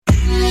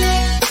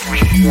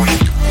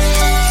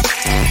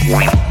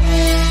$500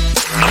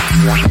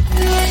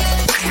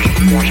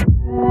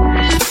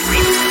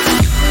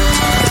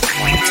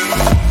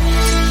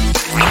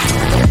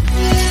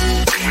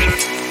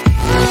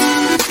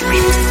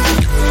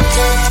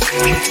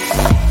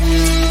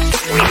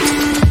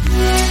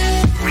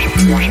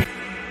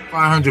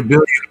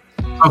 billion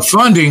of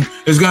funding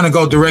is going to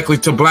go directly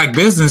to black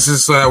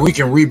businesses so that we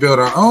can rebuild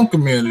our own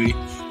community.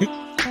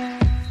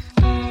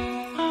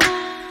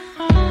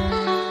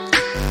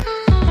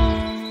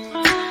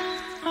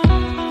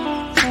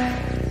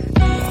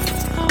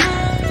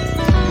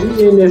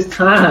 In this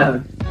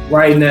time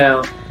right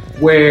now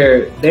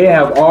where they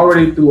have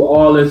already threw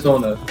all this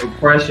on us,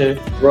 oppression,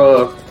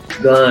 drugs,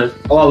 guns,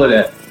 all of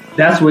that.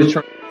 That's what you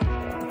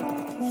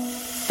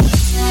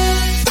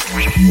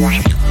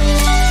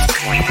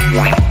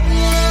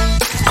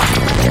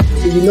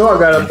know, I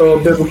gotta throw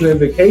a biblical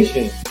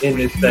invocation in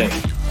this thing.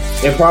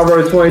 And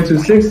Proverbs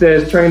 22:6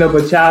 says, train up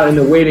a child in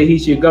the way that he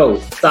should go.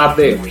 Stop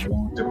there.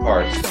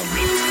 Depart.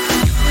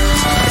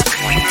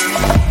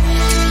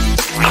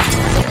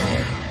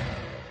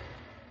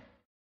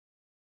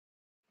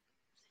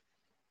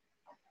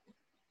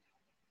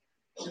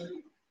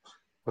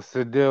 What's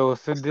the deal?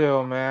 What's the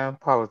deal, man?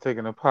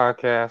 Politicking the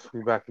podcast.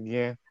 We back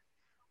again.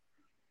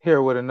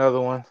 Here with another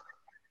one.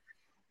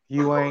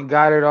 You ain't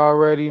got it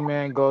already,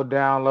 man. Go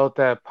download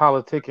that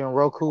Politicking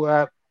Roku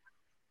app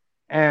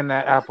and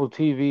that Apple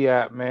TV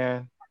app,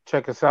 man.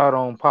 Check us out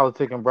on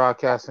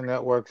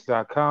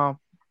politickingbroadcastingnetworks.com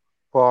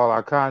for all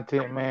our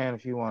content, man.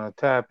 If you want to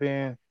tap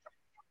in,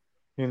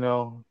 you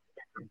know,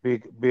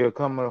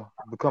 become a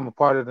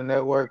part of the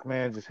network,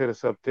 man, just hit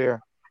us up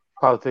there.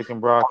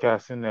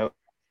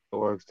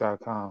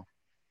 Politickingbroadcastingnetworks.com.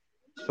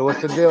 So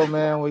what's the deal,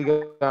 man? We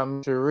got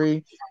Mr.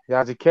 Ree,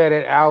 Yaja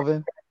Cadet,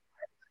 Alvin.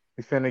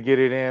 We finna get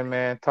it in,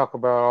 man. Talk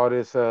about all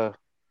this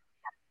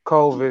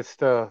COVID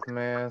stuff,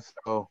 man.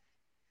 So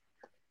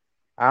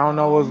I don't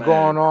know what's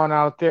going on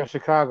out there in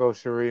Chicago,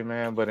 Cherie,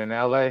 man, but in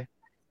LA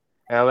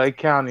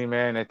County,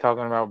 man, they're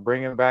talking about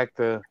bringing back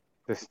the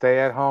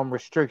stay-at-home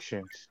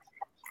restrictions.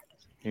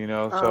 You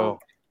know, so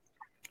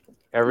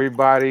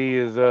everybody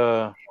is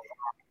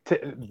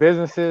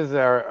businesses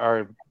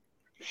are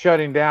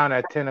shutting down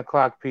at 10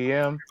 o'clock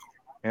p.m.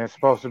 and it's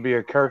supposed to be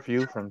a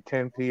curfew from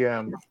 10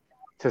 p.m.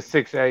 to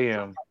 6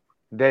 a.m.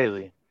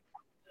 daily.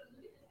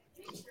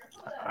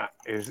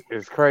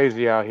 It's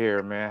crazy out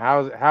here, man.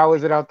 How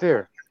is it out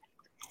there?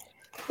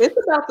 It's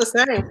about the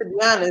same, to be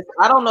honest.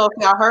 I don't know if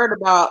y'all heard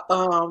about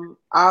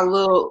our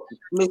little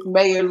Miss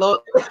Mayor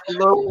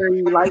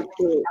Lori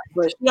Lightfoot,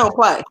 but she don't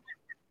play.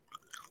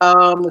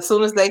 As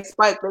soon as they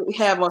spike, they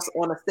have us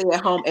on a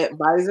stay-at-home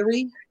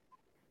advisory.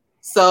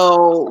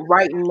 So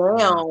right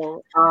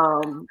now,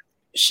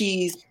 it's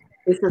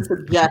a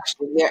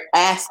suggestion. They're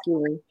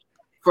asking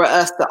for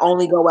us to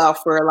only go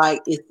out for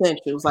like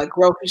essentials, like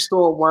grocery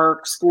store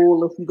work,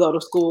 school if you go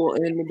to school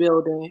in the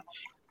building.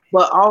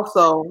 But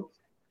also,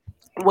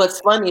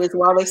 what's funny is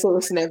while they say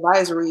it's an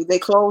advisory, they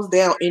closed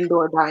down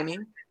indoor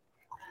dining.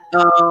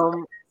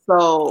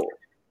 So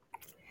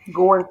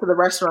going to the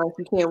restaurants,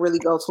 you can't really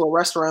go to a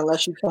restaurant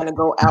unless you kind of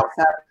go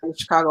outside the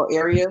Chicago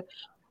area.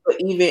 But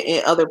even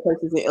in other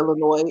places in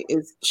Illinois,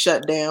 it's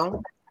shut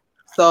down.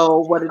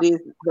 So what it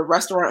is, the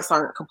restaurants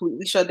aren't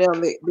completely shut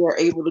down. They're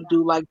able to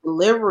do like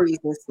deliveries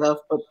and stuff.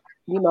 But,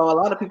 you know, a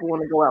lot of people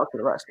want to go out to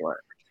the restaurant.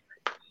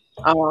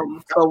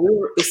 So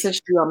we're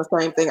essentially on the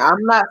same thing.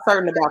 I'm not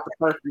certain about the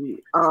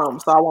curfew,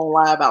 so I won't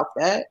lie about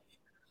that.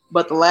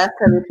 But the last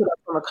time they put us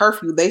on a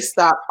curfew, they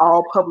stopped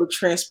all public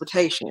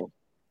transportation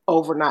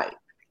overnight.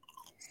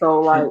 So,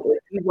 like,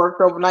 if you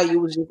worked overnight,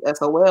 you was just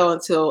SOL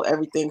until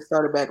everything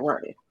started back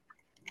running.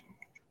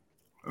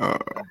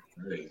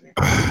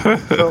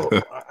 So,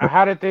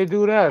 how did they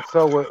do that?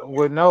 So,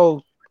 with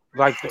no,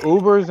 like, the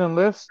Ubers and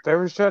Lyfts, they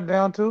were shut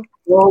down too?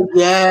 Well,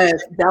 yes,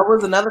 that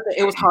was another thing.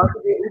 It was hard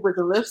to get Ubers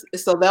and Lyfts,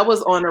 so that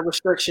was on a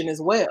restriction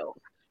as well.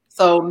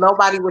 So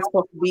nobody was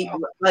supposed to be,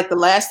 like the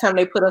last time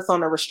they put us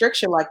on a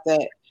restriction like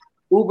that,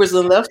 Ubers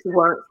and Lyfts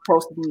weren't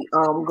supposed to be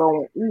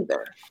going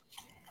either.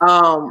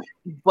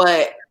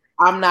 But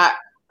I'm not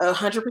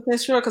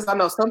 100% sure because I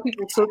know some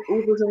people took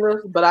Ubers and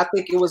Lyfts, but I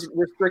think it was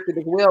restricted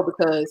as well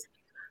because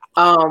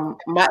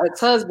my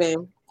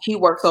ex-husband, he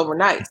works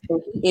overnight,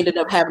 so he ended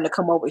up having to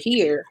come over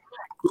here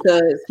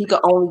because he could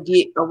only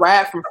get a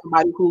ride from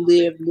somebody who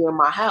lived near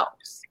my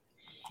house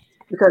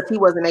because he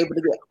wasn't able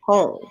to get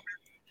home,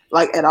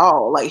 like at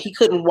all. Like he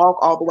couldn't walk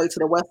all the way to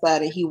the west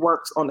side and he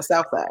works on the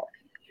south side.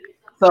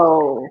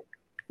 So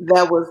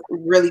that was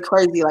really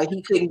crazy. Like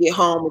he couldn't get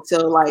home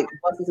until like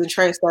buses and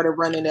trains started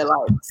running at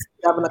like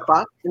 7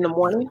 o'clock in the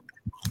morning.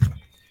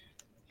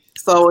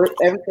 So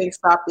everything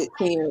stopped at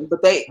 10,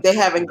 but they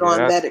haven't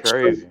gone that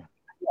extreme yet.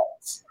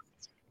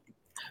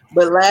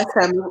 But last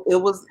time it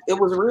was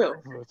real.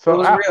 So it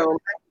was real.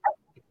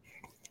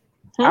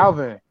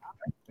 Alvin,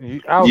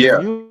 you out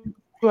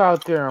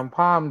there in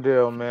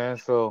Palmdale, man.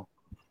 So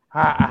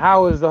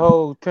how is the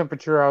whole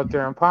temperature out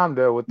there in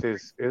Palmdale with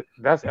this?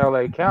 That's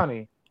LA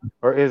County,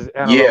 or is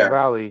Antelope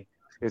Valley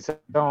its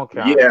own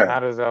county? Yeah. How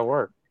does that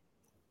work?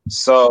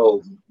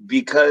 So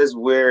because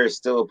we're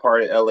still a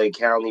part of LA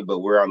County, but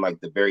we're on like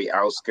the very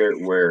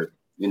outskirt where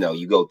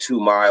you go 2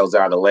 miles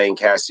out of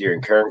Lancaster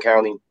and Kern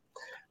County.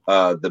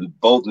 The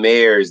both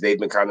mayors, they've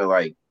been kind of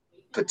like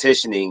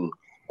petitioning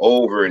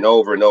over and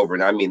over and over.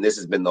 And I mean, this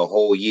has been the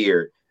whole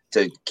year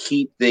to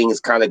keep things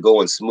kind of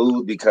going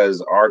smooth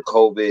because our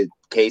COVID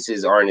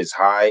cases aren't as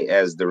high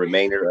as the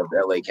remainder of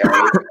LA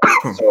County.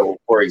 So,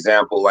 for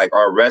example, like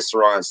our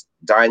restaurants,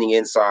 dining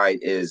inside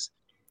is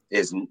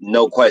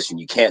no question.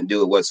 You can't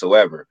do it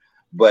whatsoever.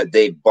 But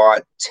they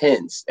bought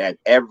tents at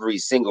every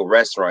single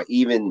restaurant,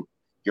 even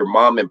your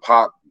mom and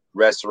pop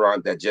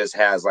restaurant that just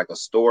has like a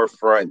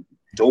storefront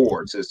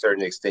door to a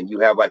certain extent. You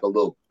have like a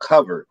little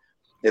cover.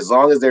 As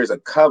long as there's a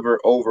cover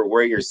over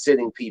where you're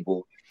sitting,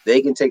 people,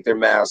 they can take their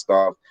mask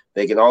off.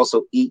 They can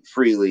also eat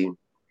freely.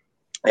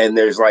 And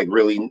there's like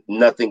really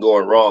nothing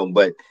going wrong.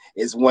 But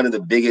it's one of the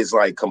biggest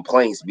like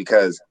complaints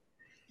because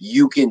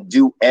you can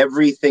do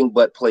everything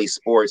but play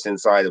sports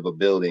inside of a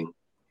building.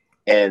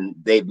 And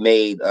they've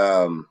made,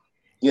 kind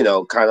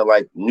of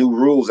like new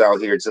rules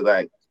out here so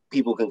that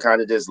people can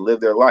kind of just live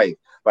their life.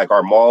 Like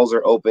our malls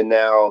are open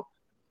now.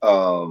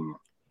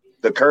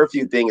 The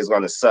curfew thing is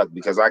going to suck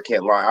because I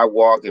can't lie. I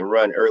walk and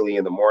run early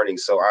in the morning.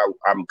 So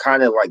I'm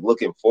kind of like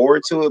looking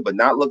forward to it, but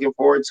not looking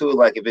forward to it.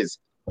 Like if it's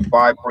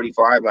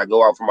 5:45 and I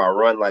go out for my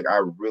run, like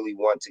I really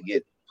want to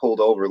get pulled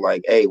over.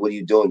 Like, hey, what are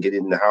you doing? Get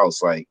in the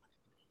house. Like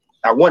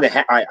I want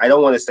to, I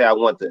don't want to say I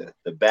want the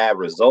bad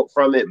result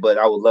from it, but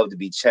I would love to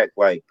be checked.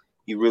 Like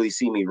you really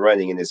see me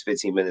running and it's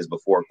 15 minutes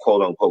before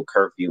quote unquote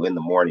curfew in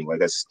the morning. Like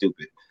that's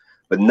stupid,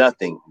 but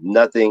nothing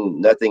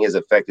has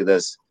affected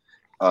us.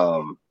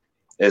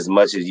 As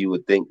much as you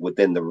would think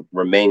within the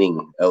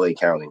remaining LA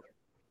County.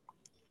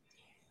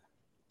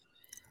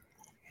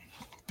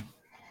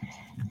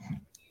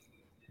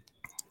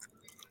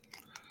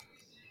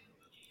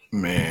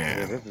 Man,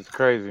 yeah, this is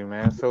crazy,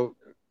 man. So,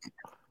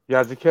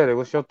 Yazikete,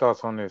 what's your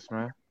thoughts on this,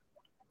 man?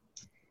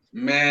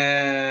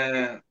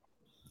 Man,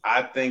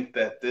 I think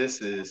that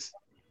this is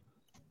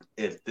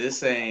a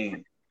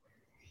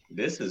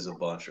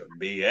bunch of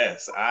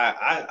BS.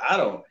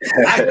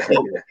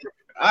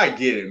 I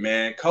get it,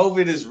 man.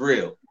 COVID is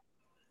real.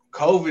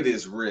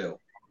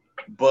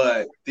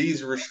 But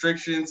these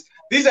restrictions,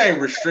 these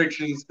ain't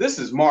restrictions. This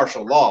is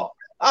martial law.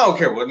 I don't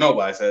care what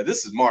nobody said.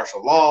 This is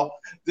martial law.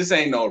 This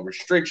ain't no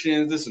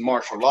restrictions. This is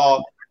martial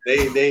law.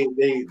 They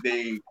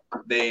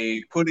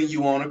putting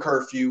you on a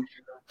curfew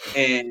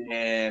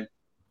and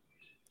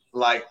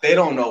like they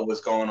don't know what's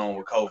going on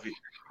with COVID.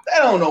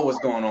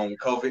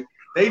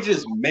 They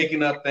just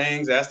making up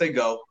things as they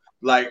go.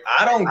 Like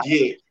I don't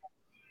get.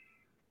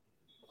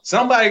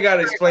 Somebody got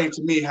to explain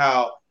to me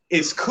how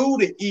it's cool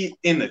to eat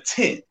in a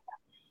tent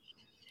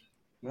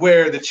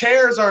where the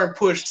chairs aren't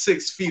pushed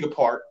 6 feet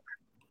apart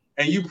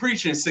and you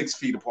preaching 6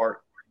 feet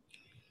apart.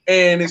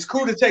 And it's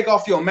cool to take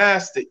off your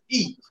mask to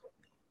eat.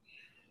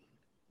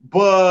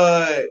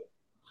 But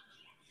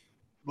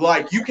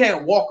like you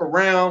can't walk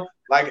around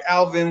like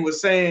Alvin was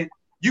saying,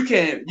 you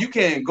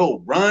can't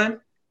go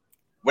run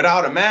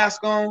without a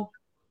mask on,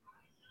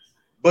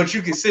 but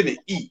you can sit and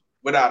eat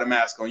without a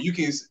mask on. You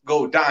can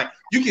go dine.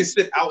 You can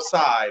sit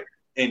outside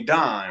and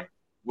dine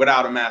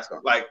without a mask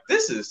on. Like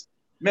this is,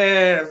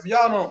 man, if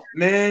y'all don't,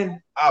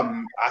 man,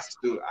 I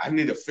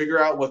need to figure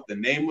out what the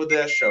name of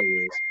that show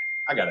is.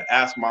 I got to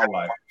ask my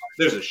wife.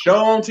 There's a show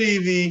on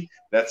TV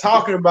that's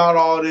talking about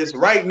all this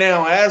right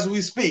now as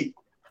we speak.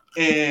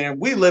 And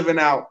we living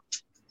out,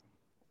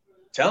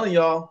 telling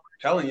y'all.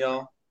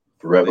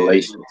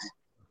 Revelations.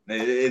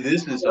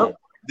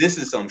 This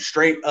is some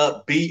straight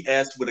up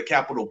BS with a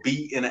capital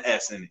B and an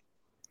S in it.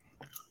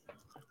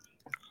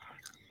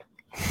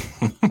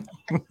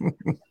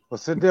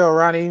 What's the deal,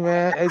 Ronnie,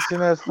 man?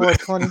 HNS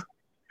 420.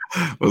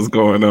 What's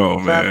going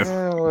on,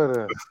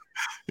 man?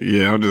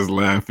 Yeah, I'm just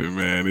laughing,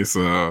 man.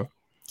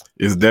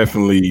 It's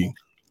definitely,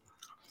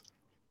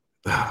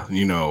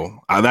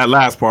 that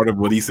last part of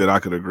what he said, I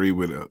could agree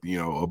with.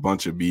 A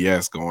bunch of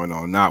BS going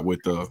on, not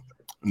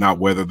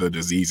whether the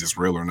disease is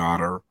real or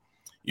not, or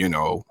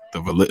the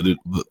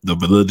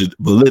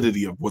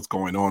validity of what's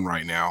going on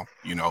right now.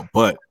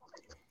 But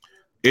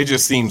it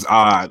just seems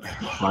odd,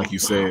 like you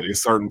said,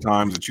 it's certain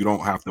times that you don't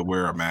have to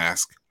wear a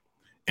mask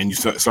and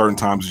certain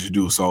times that you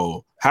do.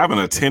 So having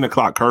a 10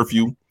 o'clock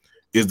curfew,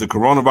 is the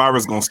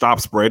coronavirus going to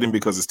stop spreading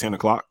because it's 10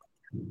 o'clock?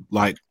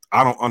 Like,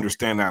 I don't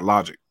understand that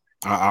logic.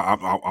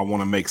 I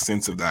want to make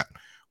sense of that.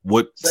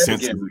 What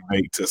sense does it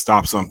make to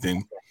stop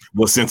something?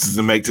 What sense does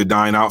it make to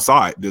dine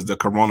outside? Does the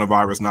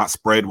coronavirus not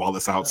spread while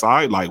it's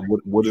outside? Like,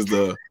 what is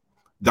the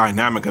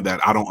dynamic of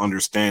that? I don't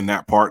understand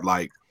that part.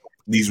 Like,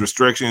 these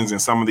restrictions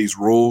and some of these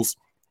rules,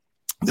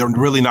 they're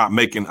really not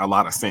making a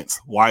lot of sense.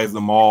 Why is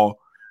the mall?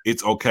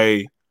 It's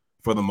okay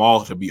for the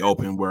mall to be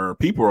open where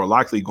people are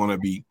likely going to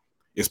be,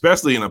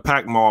 especially in a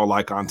packed mall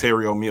like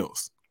Ontario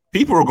Mills.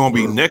 People are going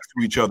to be next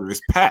to each other.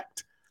 It's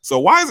packed. So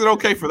why is it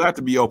okay for that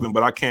to be open,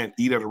 but I can't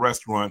eat at a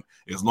restaurant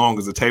as long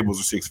as the tables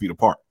are 6 feet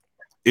apart?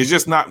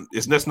 It's not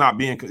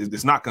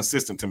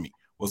consistent to me.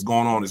 What's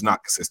going on is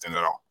not consistent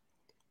at all.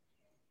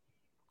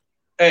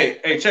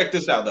 Hey, check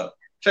this out though.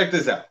 check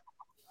this out.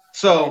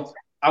 So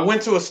I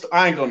went to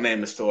I ain't gonna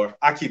name the store.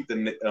 I keep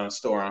the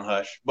store on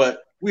hush,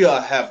 but we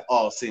all have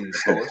all seen the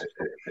stores.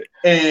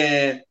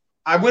 And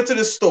I went to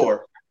the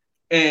store,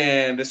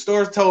 and the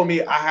store told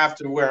me I have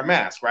to wear a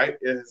mask, right?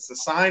 It's a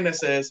sign that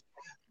says,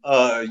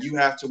 you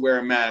have to wear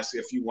a mask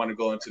if you want to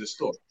go into the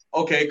store.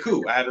 Okay,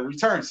 cool. I had to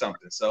return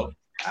something, so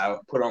I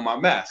put on my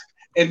mask.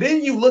 And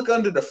then you look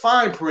under the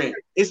fine print.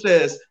 It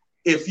says,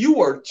 if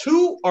you are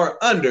 2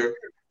 or under,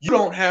 you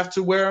don't have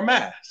to wear a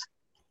mask.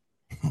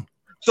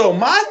 So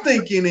my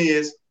thinking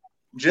is,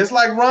 just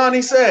like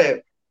Ronnie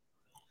said,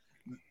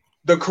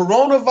 the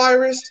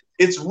coronavirus,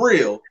 it's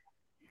real,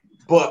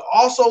 but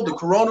also the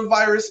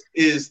coronavirus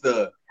is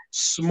the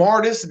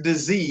smartest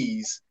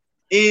disease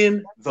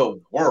in the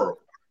world.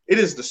 It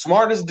is the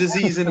smartest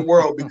disease in the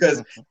world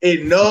because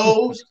it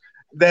knows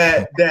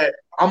that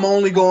I'm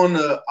only going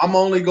to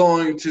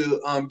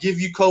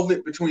give you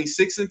COVID between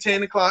 6 and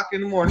 10 o'clock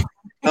in the morning,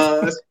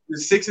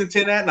 6 and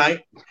 10 at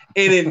night,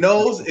 and it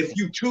knows if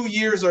you 2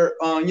 years or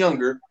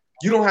younger,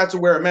 you don't have to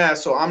wear a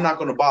mask, so I'm not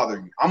going to bother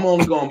you. I'm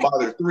only going to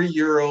bother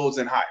 3-year-olds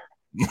and higher.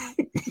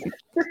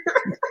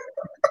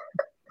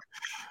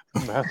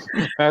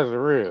 That's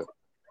real.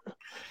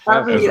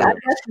 I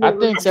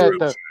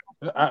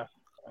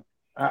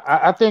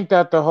think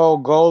that the whole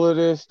goal of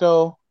this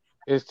though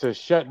is to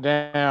shut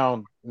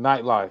down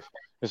nightlife.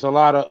 It's a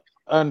lot of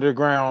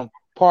underground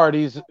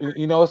parties.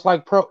 You know, it's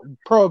like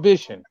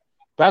prohibition.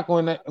 Back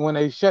when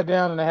they shut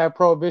down and they had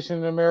prohibition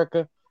in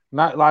America,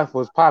 nightlife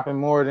was popping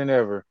more than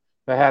ever.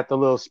 They had the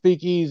little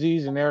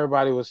speakeasies and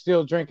everybody was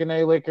still drinking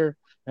their liquor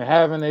and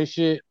having their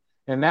shit.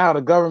 And now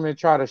the government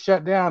try to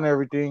shut down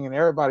everything and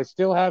everybody's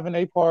still having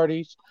their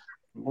parties,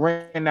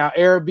 renting out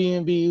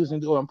Airbnbs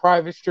and doing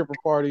private stripper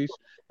parties,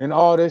 and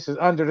all this is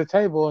under the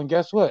table. And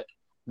guess what?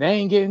 They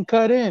ain't getting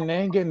cut in. They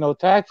ain't getting no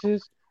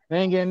taxes. They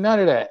ain't getting none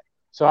of that.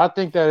 So I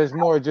think that is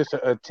more just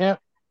an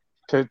attempt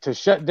to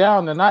shut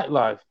down the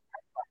nightlife,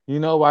 you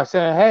know, by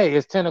saying, hey,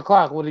 it's 10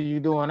 o'clock. What are you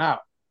doing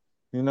out?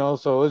 You know,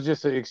 so it's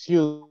just an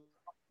excuse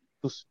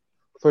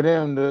for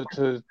them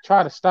to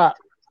try to stop,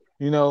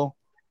 you know,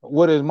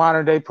 what is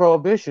modern day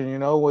prohibition, you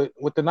know,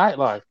 with the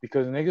nightlife,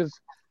 because niggas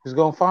is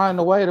going to find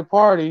a way to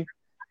party.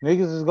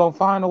 Niggas is going to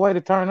find a way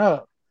to turn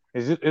up.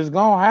 It's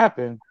going to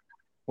happen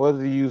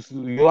whether you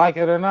like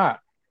it or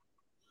not.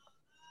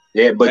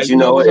 Yeah, but you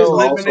know, so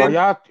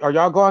are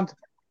y'all going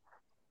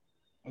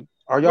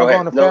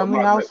to family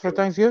house for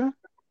Thanksgiving?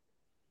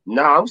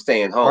 Nah, I'm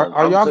staying home.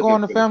 Are y'all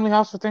going to family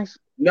house for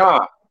Thanksgiving?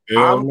 Nah,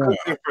 I'm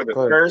cooking for the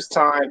first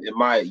time in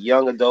my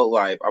young adult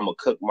life. I'm gonna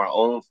cook my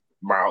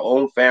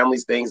own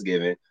family's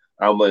Thanksgiving.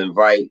 I'm gonna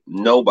invite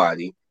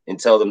nobody and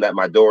tell them that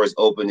my door is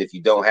open. If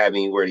you don't have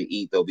anywhere to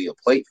eat, there'll be a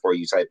plate for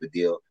you, type of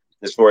deal.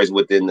 As far as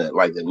within the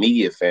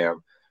immediate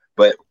fam,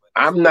 but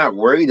I'm not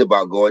worried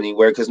about going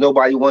anywhere because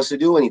nobody wants to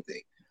do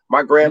anything.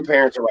 My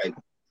grandparents are like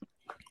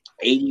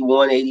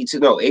 81, 82,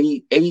 no,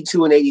 80,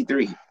 82 and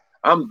 83.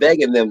 I'm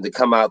begging them to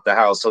come out the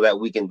house so that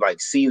we can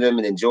see them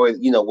and enjoy,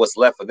 you know, what's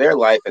left of their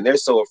life. And they're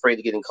so afraid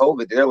of getting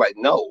COVID. They're like,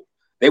 no,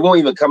 they won't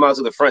even come out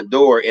to the front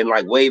door and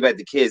wave at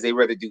the kids. They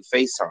rather do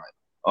FaceTime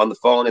on the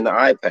phone and the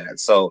iPad.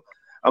 So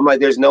I'm like,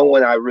 there's no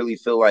one I really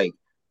feel like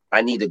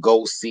I need to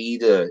go see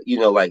to, you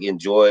know,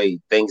 enjoy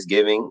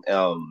Thanksgiving.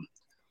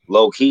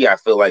 Low key, I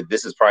feel like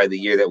this is probably the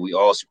year that we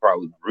all should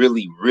probably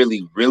really,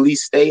 really, really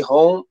stay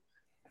home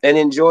and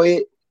enjoy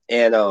it.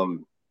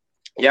 And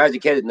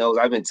Educated knows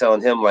I've been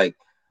telling him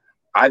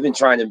I've been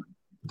trying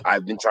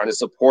to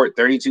support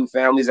 32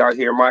 families out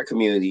here in my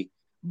community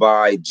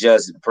by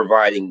just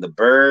providing the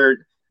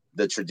bird,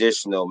 the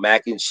traditional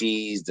mac and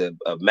cheese, the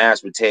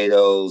mashed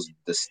potatoes,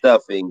 the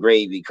stuffing,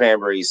 gravy,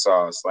 cranberry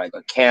sauce,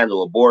 a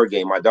candle, a board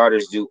game. My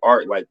daughters do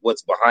art like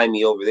what's behind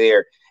me over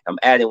there. I'm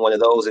adding one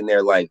of those in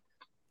there.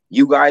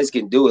 You guys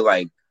can do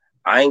it.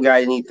 I ain't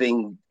got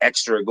anything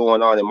extra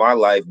going on in my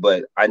life,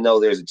 but I know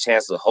there's a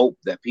chance of hope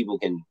that people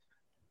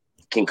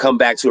can come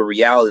back to a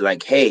reality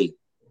hey,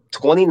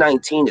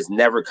 2019 is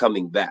never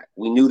coming back.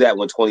 We knew that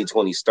when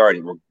 2020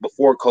 started,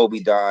 before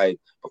Kobe died,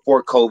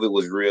 before COVID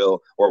was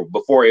real, or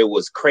before it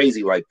was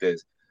crazy like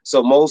this.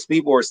 So most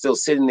people are still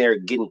sitting there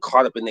getting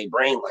caught up in their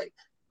brain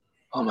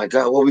oh my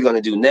God, what are we going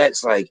to do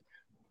next?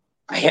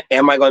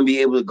 Am I going to be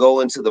able to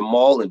go into the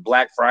mall and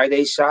Black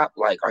Friday shop?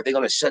 Are they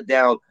going to shut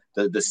down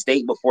the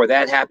state before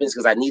that happens?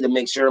 Because I need to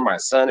make sure my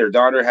son or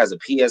daughter has a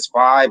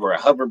PS5 or a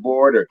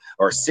hoverboard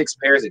or 6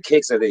 pairs of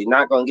kicks that they're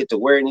not going to get to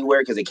wear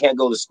anywhere because they can't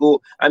go to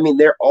school. I mean,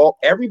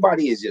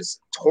 everybody is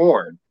just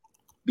torn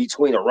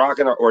between a rock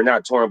and or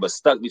not torn, but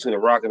stuck between a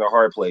rock and a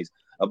hard place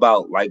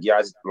about, like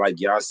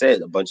y'all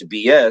said, a bunch of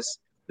BS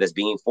that's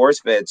being force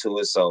fed to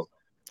us. So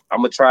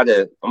I'm gonna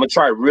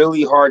try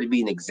really hard to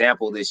be an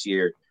example this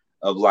year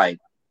of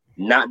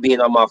not being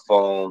on my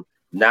phone,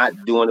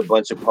 not doing a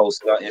bunch of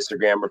posting on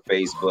Instagram or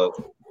Facebook,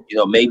 you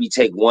know, maybe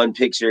take one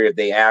picture if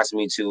they ask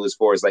me to, as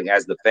far as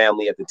as the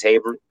family at the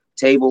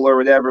table or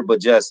whatever, but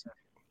just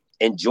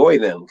enjoy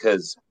them,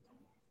 because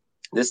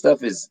this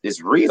stuff is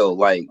real.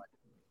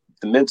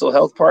 The mental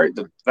health part,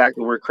 the fact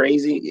that we're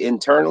crazy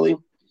internally,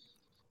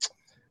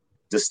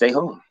 just stay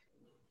home.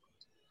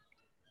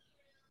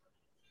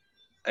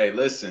 Hey,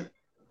 listen.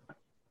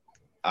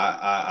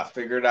 I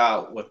figured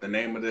out what the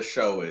name of this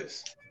show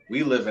is.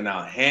 We living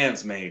out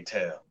Handmaid's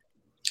Tale.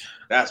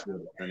 That's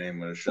what the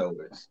name of the show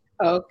is.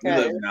 We Okay.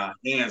 living out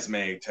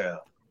Handmaid's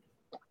Tale.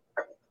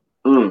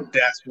 Mm.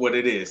 That's what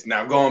it is.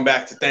 Now going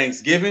back to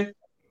Thanksgiving,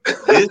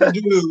 this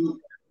dude,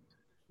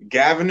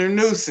 Gavin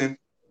Newsom,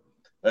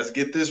 let's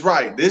get this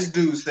right. This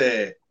dude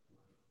said,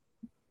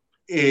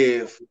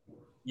 if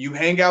you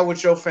hang out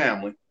with your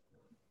family,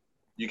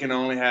 you can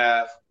only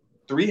have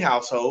 3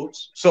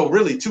 households. So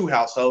really 2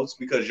 households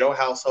because your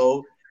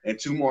household and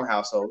 2 more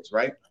households,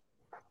 right?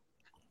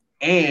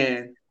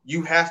 And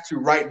you have to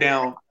write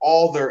down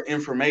all their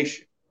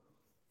information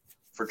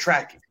for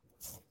tracking.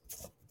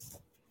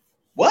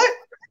 What?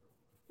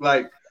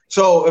 Like,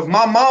 so if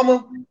my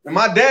mama and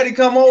my daddy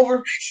come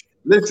over,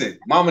 listen,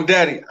 mom and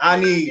daddy, I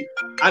need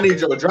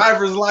your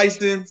driver's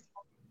license.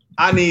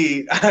 I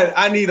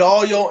need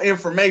all your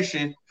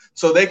information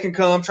so they can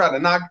come try to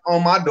knock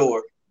on my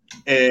door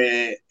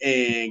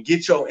and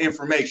get your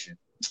information.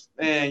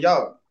 And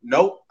y'all,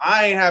 nope,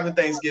 I ain't having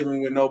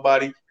Thanksgiving with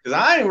nobody because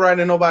I ain't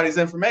writing nobody's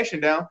information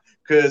down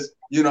because,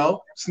 you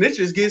know,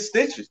 snitches get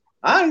stitches.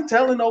 I ain't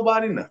telling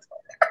nobody nothing.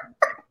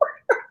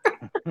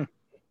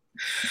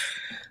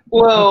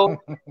 Well,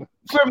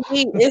 for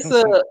me, it's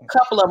a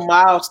couple of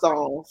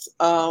milestones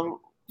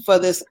for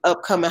this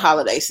upcoming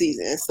holiday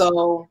season.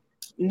 So,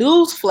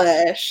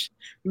 newsflash,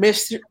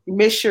 Miss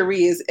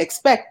Cherie is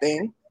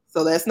expecting.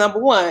 So that's number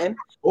one.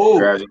 Oh,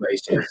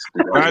 Congratulations.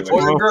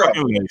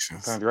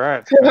 Congratulations.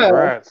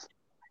 Congrats.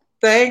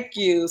 Thank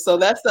you. So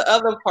that's the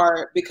other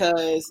part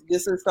because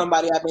this is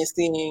somebody I've been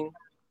seeing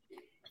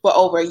for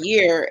over a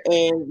year,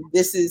 and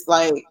this is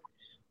like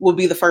will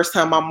be the first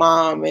time my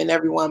mom and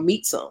everyone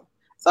meets him.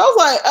 So I was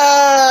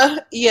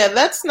like, yeah,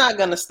 that's not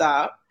gonna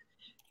stop.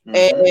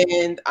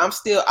 And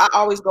I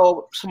always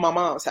go to my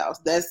mom's house.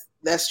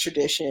 That's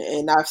tradition,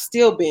 and I've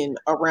still been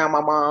around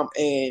my mom,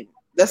 and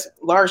that's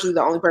largely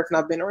the only person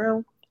I've been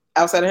around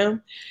outside of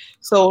him.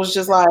 So it was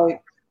just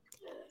like,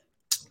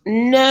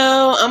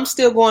 no, I'm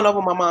still going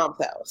over my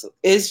mom's house.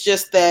 It's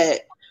just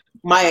that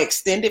my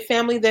extended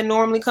family that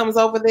normally comes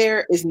over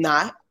there is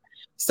not.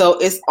 So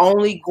it's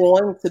only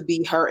going to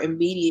be her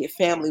immediate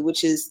family,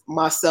 which is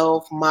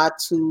myself, my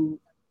 2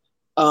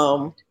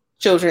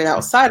 children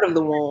outside of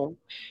the womb,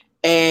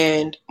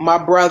 and my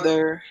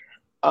brother,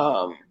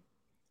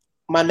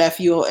 my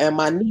nephew, and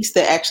my niece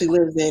that actually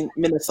lives in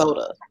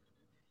Minnesota.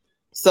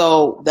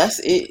 So that's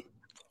it.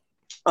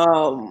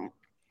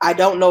 I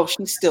don't know if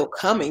she's still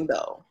coming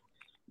though,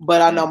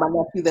 but I know my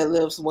nephew that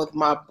lives with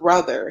my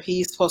brother,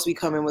 he's supposed to be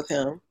coming with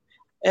him,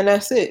 and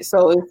that's it.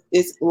 So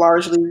it's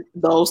largely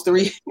those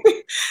 3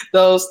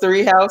 those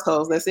 3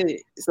 households. That's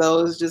it.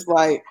 So it's just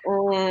like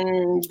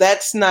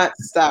that's not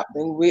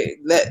stopping.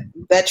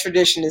 That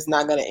tradition is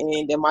not going to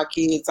end, and my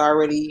kids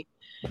already.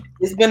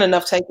 It's been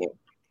enough taken.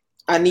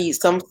 I need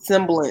some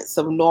semblance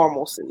of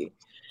normalcy.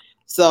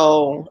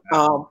 So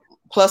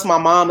plus my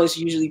mom is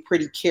usually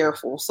pretty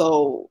careful,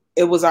 so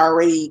it was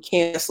already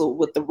canceled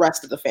with the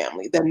rest of the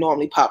family that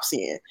normally pops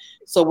in.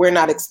 So we're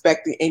not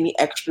expecting any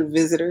extra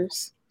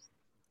visitors.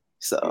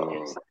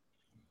 So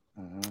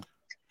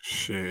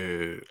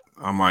shit,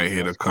 I might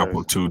hit a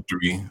couple, 2,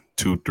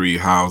 3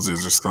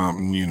 houses or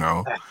something, you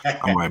know.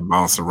 I might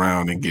bounce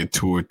around and get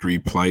 2 or 3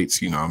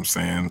 plates, you know what I'm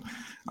saying?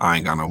 I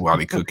ain't got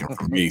nobody cooking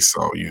for me,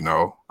 so, you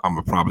know, I'm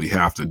going to probably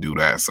have to do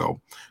that.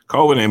 So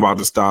COVID ain't about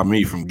to stop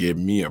me from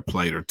getting me a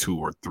plate or 2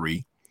 or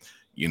 3,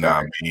 you know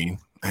what I mean?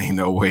 Ain't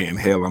no way in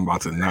hell I'm about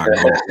to not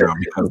go down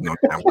because of no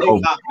damn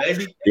COVID.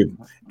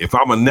 If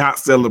I'm going to not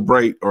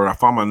celebrate or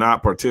if I'm going to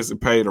not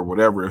participate or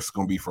whatever, it's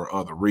going to be for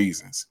other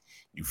reasons.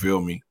 You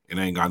feel me? It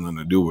ain't got nothing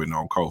to do with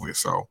no COVID.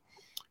 So,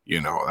 you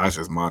know, that's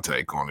just my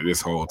take on it.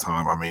 This whole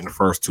time, I mean, the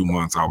first 2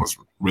 months, I was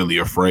really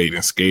afraid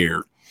and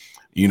scared,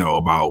 you know,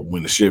 about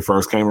when the shit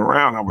first came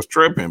around. I was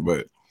tripping,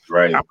 but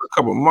after a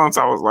couple of months,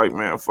 I was like,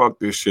 man, fuck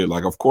this shit.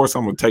 Like, of course,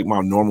 I'm going to take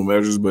my normal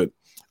measures, but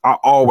I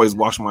always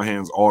wash my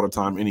hands all the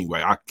time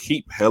anyway. I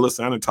keep hella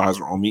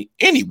sanitizer on me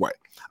anyway.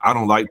 I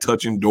don't like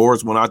touching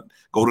doors when I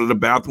go to the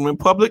bathroom in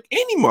public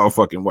any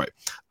motherfucking way.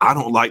 I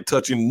don't like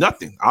touching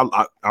nothing.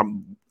 I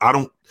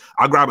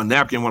grab a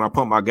napkin when I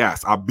pump my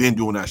gas. I've been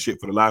doing that shit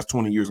for the last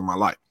 20 years of my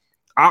life.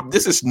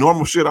 This is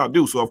normal shit I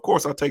do. So, of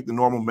course, I take the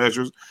normal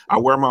measures. I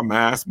wear my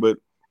mask, but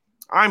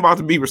I ain't about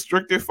to be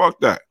restricted. Fuck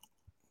that.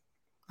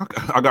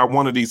 I got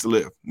one of these to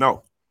live.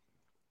 No.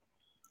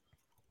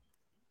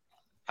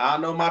 I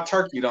know my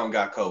turkey don't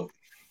got COVID.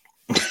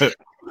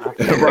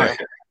 Right.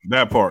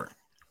 That part.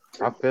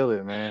 I feel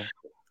it, man.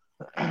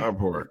 That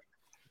part.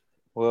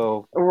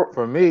 Well,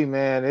 for me,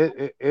 man,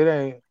 it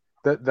ain't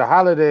the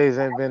holidays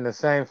ain't been the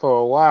same for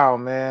a while,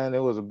 man.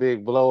 It was a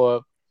big blow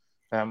up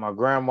at my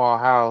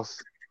grandma's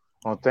house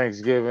on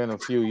Thanksgiving a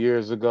few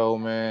years ago,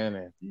 man.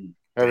 And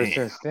ever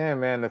since then,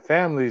 man, the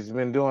family's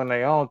been doing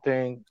their own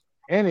thing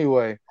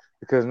anyway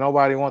because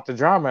nobody wants the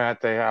drama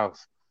at their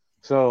house.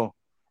 So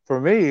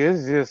for me,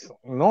 it's just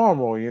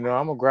normal, you know.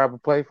 I'm gonna grab a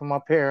plate from my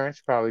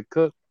parents, probably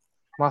cook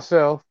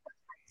myself,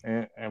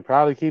 and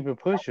probably keep it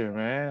pushing,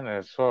 man.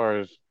 As far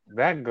as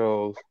that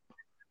goes,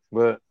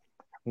 But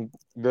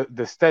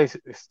the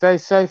stay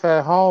safe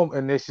at home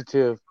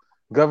initiative,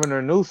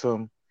 Governor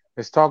Newsom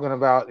is talking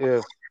about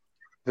if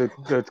the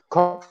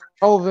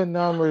COVID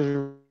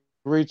numbers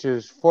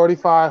reaches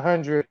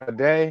 4,500 a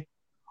day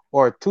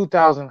or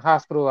 2,000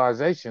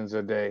 hospitalizations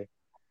a day,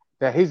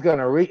 that he's going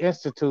to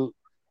reinstitute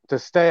the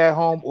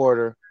stay-at-home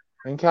order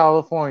in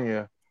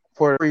California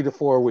for 3 to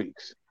 4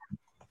 weeks.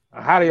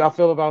 How do y'all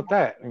feel about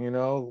that? You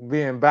know,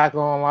 being back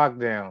on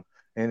lockdown,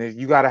 and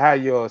you got to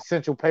have your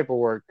essential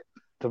paperwork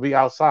to be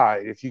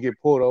outside if you get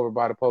pulled over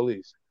by the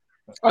police.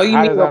 Oh, you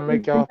How mean does that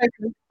make y'all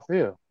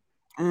feel?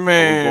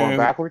 Man, Are we going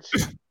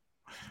backwards?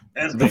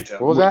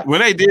 What was that?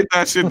 When they did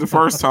that shit the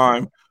first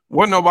time,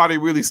 wasn't nobody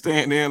really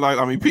standing there. Like,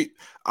 I mean,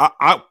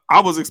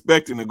 I was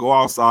expecting to go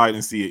outside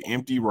and see an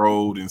empty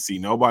road and see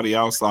nobody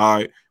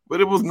outside, but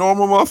it was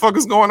normal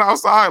motherfuckers going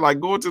outside, like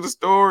going to the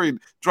store and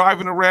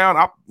driving around.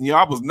 I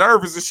was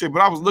nervous and shit,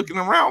 but I was looking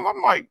around.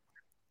 I'm like,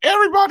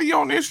 everybody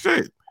on this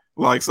shit.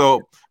 Like,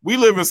 so we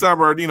live in San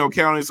Bernardino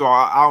County, so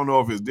I don't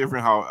know if it's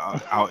different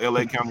how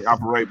LA County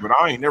operate, but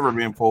I ain't never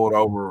been pulled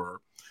over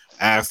or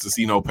asked to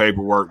see no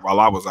paperwork while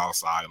I was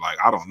outside. Like,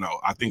 I don't know.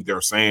 I think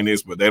they're saying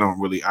this, but they don't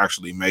really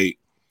actually make.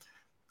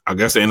 I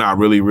guess they're not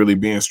really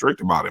being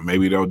strict about it.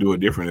 Maybe they'll do it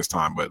different this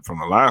time, but from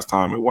the last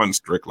time, it wasn't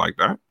strict like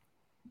that.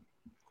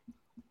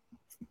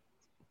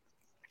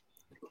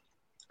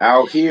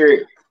 Out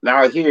here,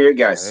 it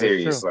got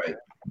serious. Like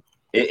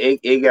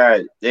it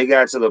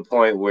got to the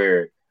point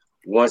where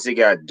once it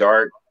got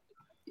dark,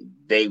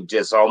 they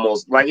just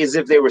almost like as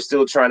if they were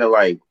still trying to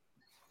like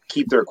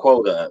keep their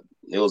quota up.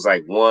 It was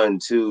like 1,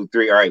 2,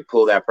 3. All right,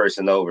 pull that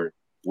person over.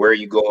 Where are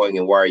you going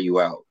and why are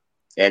you out?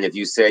 And if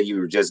you said you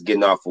were just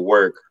getting off of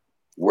work,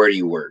 where do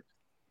you work?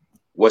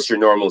 What's your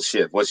normal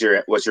shift? What's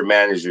your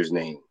manager's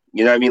name?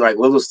 You know what I mean? Like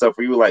little stuff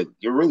where you were like,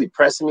 you're really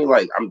pressing me.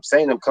 Like I'm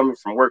saying I'm coming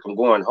from work, I'm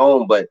going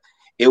home, but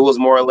it was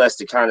more or less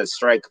to kind of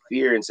strike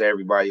fear into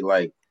everybody.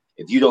 Like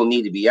if you don't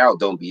need to be out,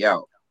 don't be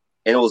out.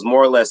 And it was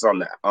more or less on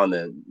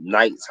the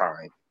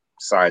nighttime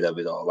side of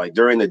it all. Like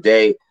during the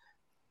day,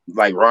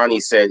 like Ronnie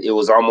said, it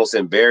was almost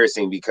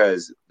embarrassing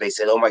because they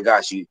said, "Oh my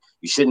gosh, you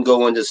shouldn't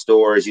go into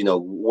stores. You know,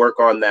 work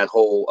on that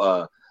whole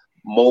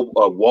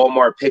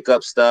Walmart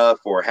pickup stuff,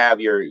 or have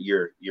your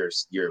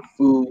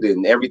food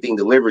and everything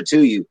delivered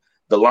to you."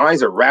 The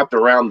lines are wrapped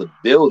around the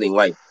building.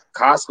 Like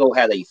Costco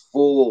had a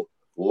full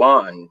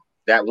line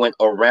that went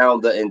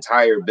around the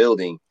entire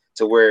building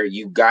to where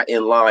you got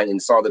in line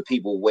and saw the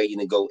people waiting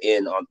to go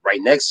in on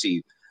right next to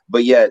you.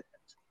 But yet,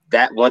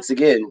 that once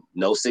again,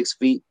 no 6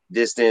 feet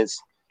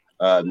distance.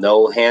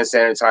 No hand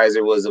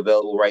sanitizer was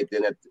available right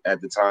then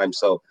at the time.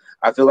 So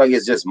I feel like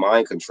it's just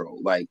mind control.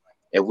 Like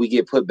if we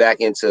get put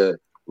back into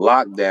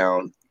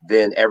lockdown,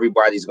 then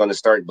everybody's going to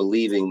start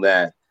believing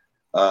that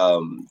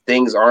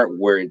things aren't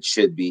where it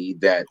should be,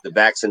 that the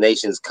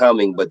vaccination's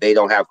coming, but they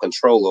don't have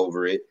control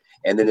over it.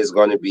 And then it's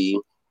going to be,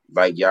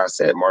 like y'all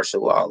said,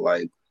 martial law.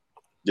 Like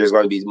there's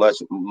going to be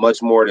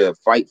much more to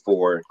fight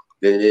for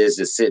than it is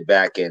to sit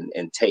back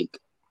and take.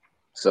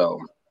 So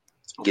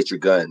get your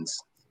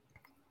guns.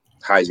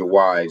 Hide your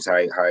wives,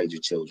 hide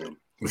your children.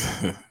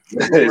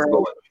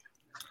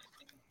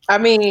 I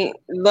mean,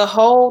 the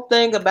whole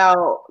thing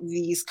about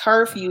these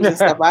curfews and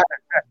stuff,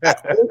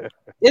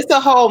 it's a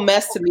whole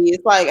mess to me.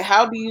 It's like,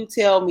 how do you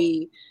tell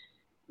me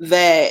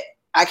that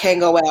I can't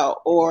go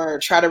out or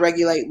try to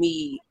regulate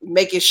me,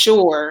 making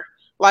sure,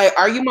 like,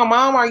 are you my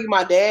mom? Are you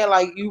my dad?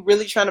 Like, you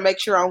really trying to make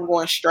sure I'm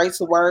going straight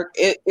to work?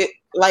 It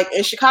like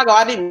in Chicago,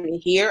 I didn't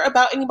hear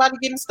about anybody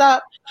getting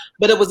stopped,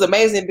 but it was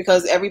amazing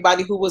because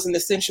everybody who was an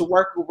essential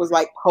worker was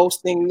like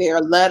posting their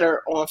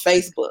letter on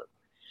Facebook,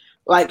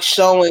 like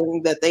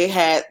showing that they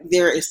had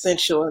their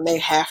essential and they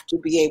have to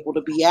be able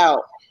to be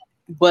out,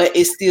 but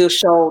it still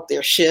showed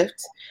their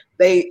shift.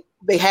 They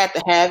had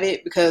to have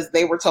it because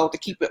they were told to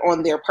keep it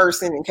on their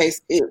person in case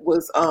it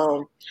was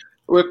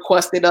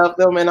requested of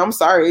them. And I'm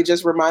sorry, it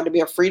just reminded me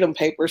of freedom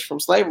papers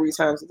from slavery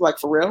times. It's like,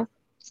 for real?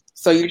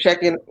 So you're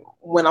checking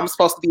when I'm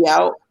supposed to be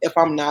out if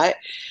I'm not.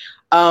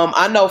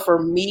 I know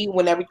for me,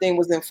 when everything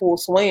was in full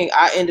swing,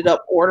 I ended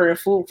up ordering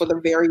food for the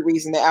very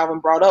reason that Alvin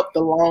brought up,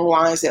 the long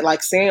lines at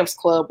like Sam's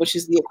Club, which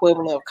is the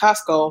equivalent of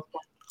Costco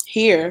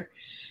here.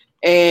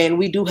 And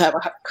we do have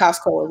a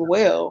Costco as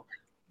well.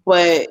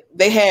 But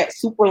they had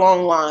super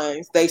long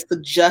lines. They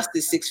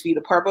suggested 6 feet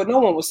apart, but no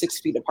one was 6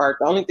 feet apart.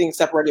 The only thing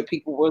separated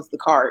people was the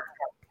cart.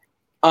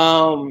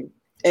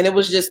 And it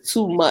was just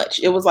too much.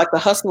 It was like the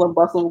hustle and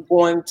bustle of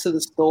going to the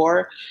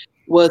store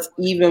was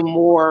even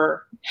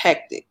more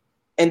hectic.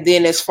 And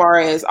then as far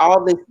as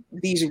all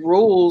these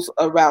rules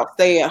about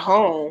stay at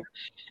home,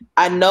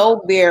 I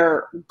know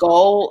their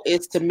goal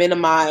is to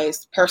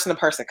minimize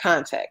person-to-person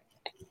contact.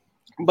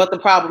 But the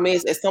problem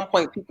is at some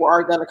point people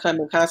are going to come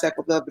in contact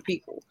with other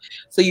people.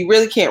 So you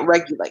really can't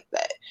regulate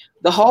that.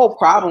 The whole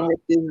problem with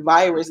this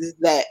virus is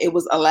that it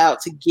was allowed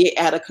to get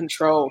out of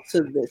control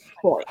to this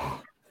point.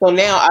 So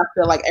now I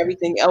feel like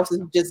everything else is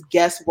just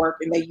guesswork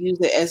and they use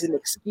it as an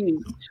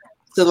excuse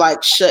to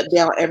like shut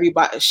down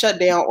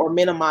or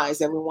minimize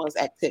everyone's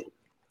activity.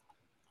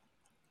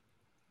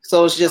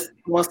 So it's just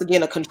once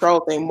again a control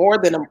thing, more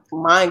than a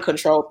mind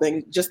control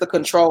thing, just a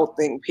control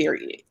thing.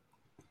 Period.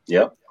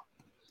 Yep.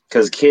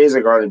 Because kids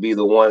are going to be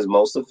the ones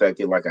most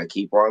affected, like I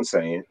keep on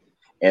saying,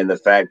 and the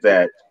fact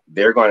that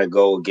they're going to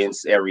go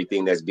against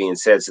everything that's being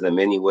said to them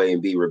anyway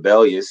and be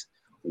rebellious.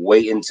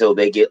 Wait until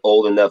they get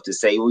old enough to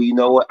say, well, you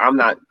know what? I'm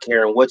not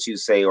caring what you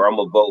say, or I'm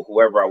gonna vote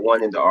whoever I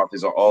want into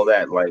office, or all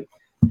that. Like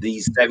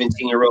these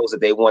 17-year-olds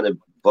that they want to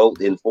vote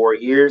in 4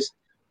 years,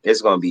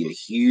 it's going to be a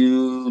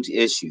huge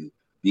issue.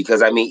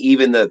 Because I mean,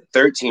 even the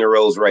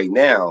 13-year-olds right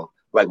now,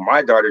 like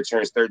my daughter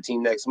turns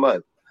 13 next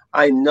month.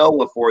 I know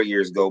when 4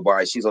 years go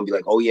by, she's gonna be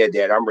like, "Oh yeah,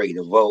 Dad, I'm ready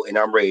to vote, and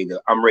I'm ready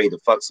to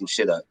fuck some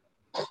shit up,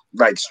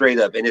 like straight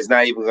up." And it's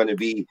not even going to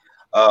be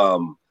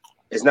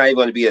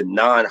a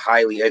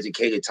non-highly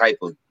educated type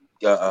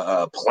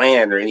of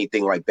plan or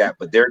anything like that.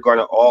 But they're going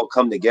to all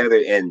come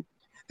together, and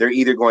they're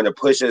either going to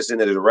push us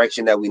in a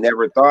direction that we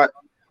never thought,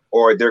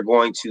 or they're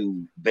going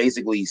to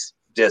basically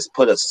just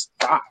put a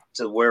stop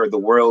to where the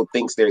world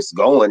thinks there's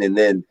going, and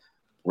then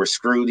we're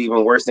screwed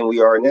even worse than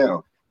we are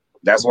now.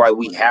 That's why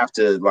we have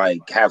to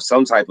like have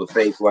some type of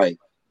faith. Like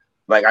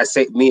I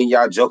say, me and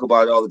y'all joke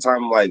about it all the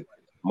time. Like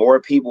more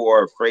people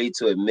are afraid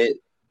to admit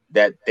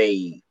that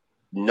they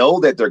know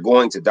that they're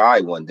going to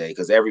die one day,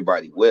 because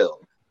everybody will.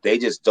 They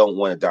just don't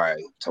want to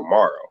die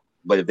tomorrow.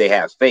 But if they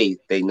have faith,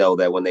 they know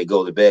that when they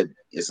go to bed,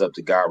 it's up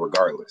to God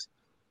regardless.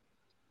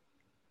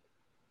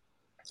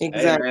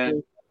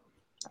 Exactly.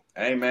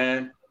 Hey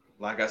man,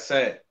 like I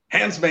said,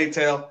 handmaid's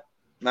tale.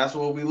 That's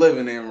what we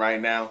living in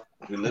right now.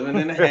 We're living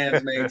in the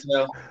handmaid's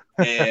tale.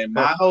 And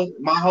my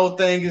whole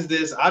thing is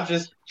this. I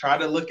just try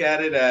to look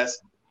at it as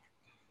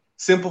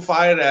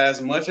simplify it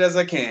as much as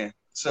I can.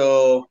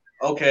 So,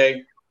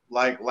 okay,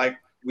 like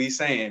we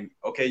saying,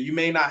 okay, you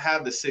may not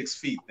have the 6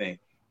 feet thing.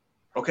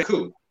 Okay,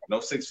 cool. No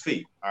 6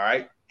 feet. All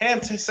right.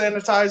 Hand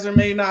sanitizer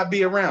may not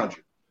be around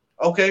you.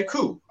 Okay,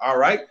 cool. All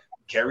right.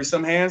 Carry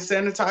some hand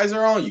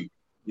sanitizer on you.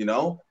 You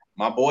know,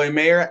 my boy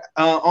Mayor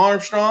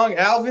Armstrong,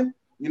 Alvin,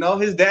 you know,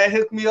 his dad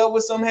hooked me up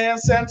with some hand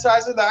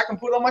sanitizer that I can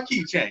put on my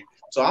keychain.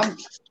 So I'm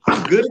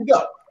good to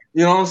go.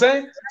 You know what I'm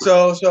saying?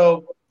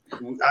 So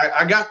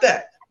I got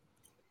that.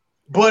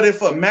 But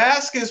if a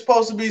mask is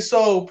supposed to be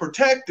so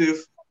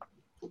protective,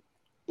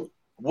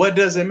 what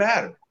does it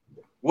matter?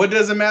 What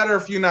does it matter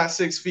if you're not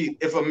 6 feet?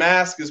 If a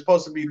mask is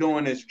supposed to be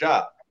doing its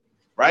job,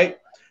 right?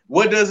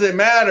 What does it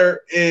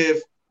matter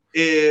if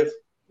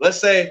let's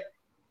say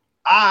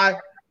I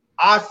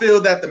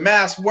feel that the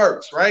mask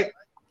works, right?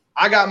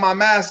 I got my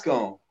mask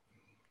on.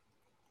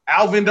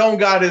 Alvin don't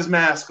got his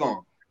mask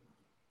on.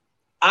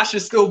 I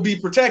should still be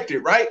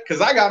protected, right?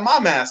 Because I got my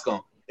mask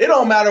on. It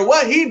don't matter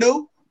what he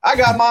do. I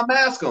got my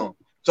mask on.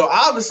 So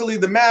obviously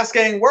the mask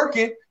ain't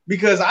working,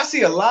 because I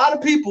see a lot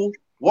of people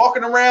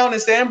walking around in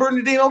San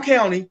Bernardino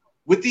County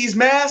with these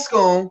masks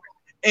on,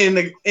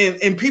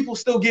 and people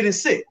still getting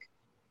sick.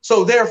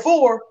 So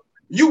therefore,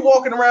 you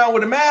walking around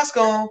with a mask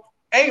on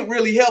ain't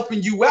really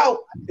helping you out.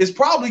 It's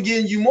probably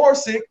getting you more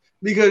sick,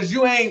 because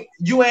you ain't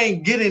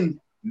getting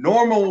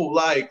normal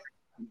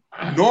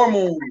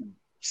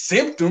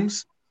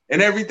symptoms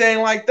and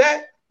everything like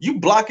that. You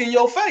blocking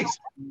your face.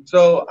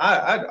 So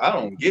I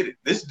don't get it.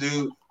 This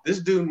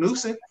dude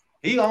Newsom,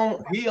 he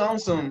on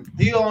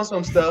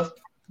some stuff,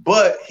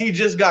 but he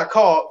just got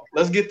caught.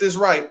 Let's get this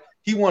right.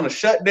 He want to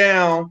shut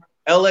down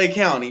LA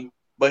County,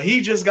 but he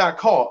just got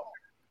caught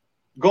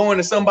going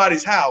to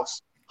somebody's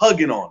house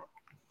hugging on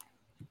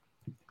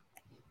him.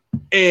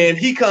 And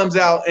he comes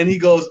out and he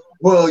goes,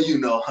 "Well, you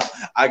know,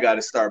 I got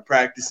to start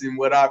practicing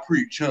what I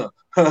preach, huh?"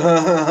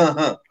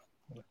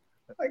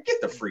 Like,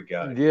 get the freak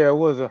out of here. Yeah, it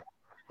was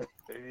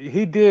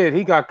he did.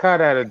 He got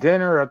caught at a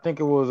dinner. I think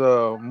it was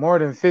more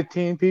than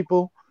 15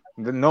 people.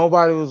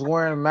 Nobody was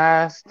wearing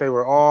masks. They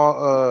were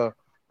all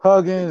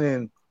hugging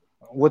and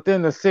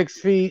within the 6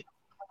 feet.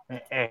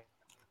 And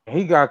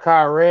he got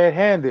caught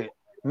red-handed.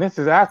 And this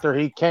is after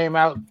he came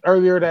out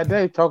earlier that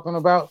day talking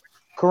about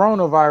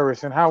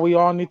coronavirus and how we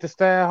all need to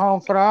stay at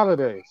home for the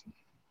holidays.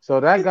 So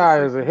that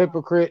guy is a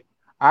hypocrite.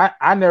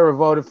 I never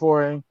voted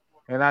for him,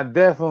 and I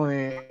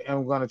definitely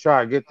am going to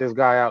try to get this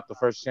guy out the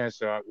first chance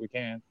that we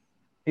can.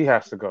 He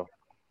has to go,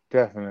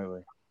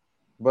 definitely.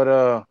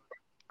 But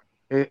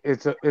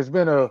it's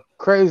been a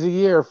crazy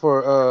year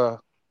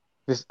for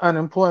this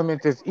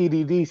unemployment, this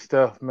EDD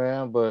stuff,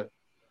 man. But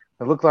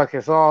it looks like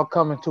it's all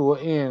coming to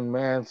an end,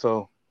 man.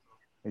 So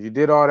if you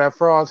did all that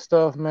fraud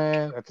stuff,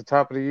 man, at the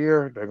top of the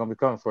year, they're gonna be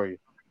coming for you.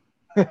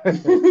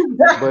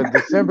 But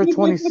December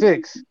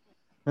 26th,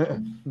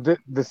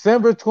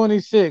 December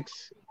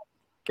 26th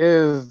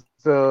is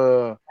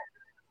the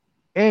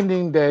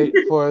ending date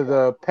for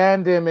the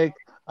pandemic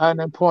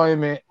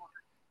unemployment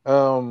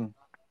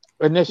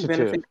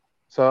initiative.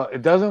 So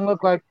it doesn't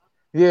look like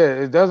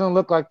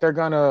they're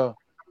gonna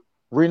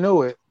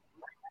renew it.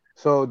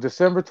 So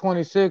December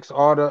 26th,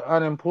 all the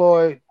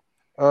unemployed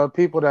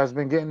people that's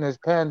been getting this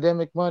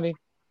pandemic money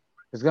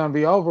is gonna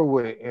be over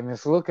with, and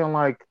it's looking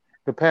like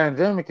the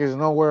pandemic is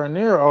nowhere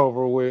near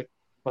over with,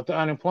 but the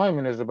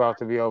unemployment is about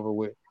to be over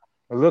with.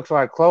 It looks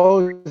like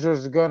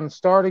closures are gonna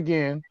start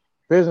again.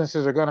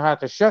 businesses are going to have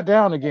to shut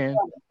down again,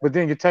 but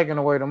then you're taking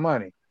away the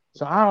money.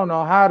 So I don't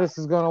know how this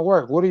is going to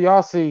work. What do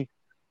y'all see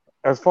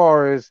as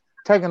far as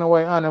taking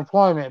away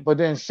unemployment, but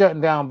then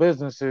shutting down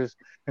businesses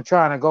and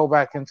trying to go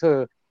back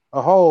into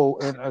a hole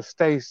in a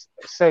stay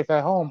safe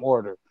at home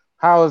order?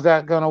 How is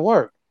that going to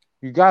work?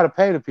 You got to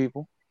pay the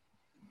people.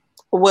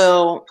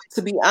 Well,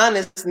 to be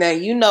honest, now,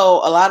 you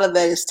know, a lot of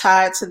that is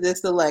tied to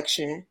this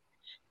election,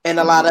 and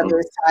a lot of it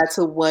is tied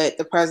to what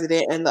the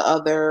president and the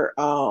other,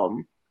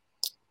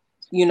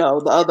 you know,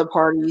 the other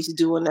parties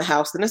do in the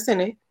House and the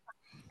Senate,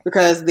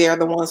 because they're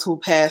the ones who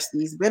pass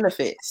these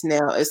benefits.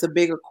 Now, it's a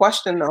bigger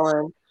question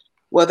on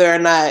whether or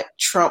not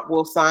Trump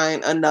will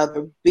sign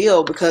another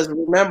bill, because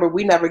remember,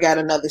 we never got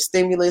another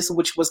stimulus,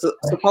 which was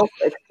supposed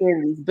to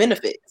extend these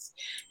benefits.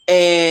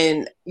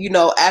 And, you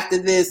know, after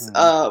this,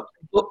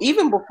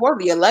 even before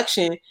the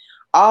election,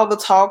 all the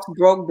talks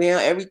broke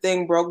down,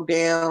 everything broke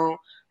down,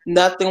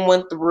 nothing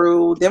went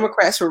through.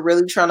 Democrats were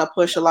really trying to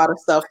push a lot of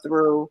stuff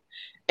through.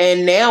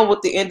 And now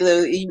with the end of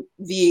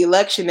the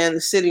election and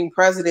the sitting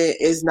president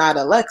is not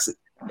elected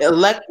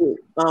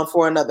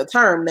for another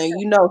term, now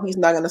you know he's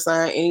not going to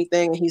sign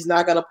anything, and he's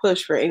not going to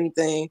push for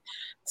anything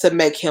to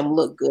make him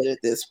look good at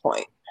this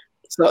point.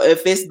 So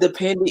if it's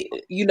dependent,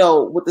 you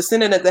know, with the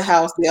Senate and the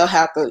House, they'll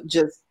have to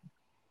just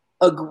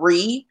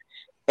agree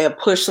and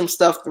push some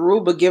stuff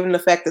through. But given the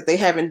fact that they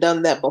haven't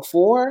done that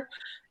before,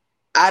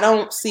 I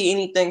don't see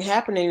anything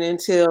happening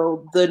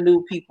until the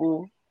new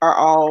people are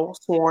all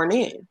sworn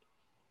in.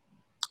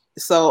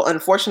 So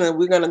unfortunately,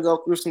 we're going to go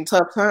through some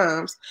tough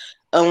times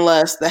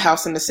unless the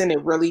House and the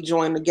Senate really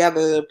join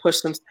together to push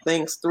some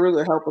things through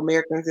to help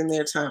Americans in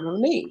their time of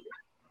need.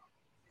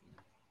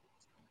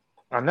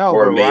 I know,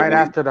 but right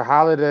after the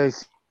holiday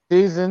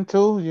season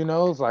too, you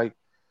know, it's like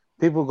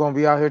people going to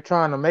be out here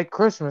trying to make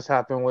Christmas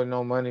happen with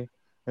no money.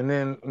 And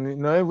then, you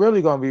know, they're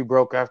really going to be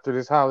broke after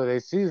this holiday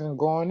season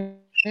going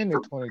into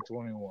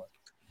 2021.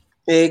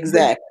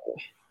 Exactly.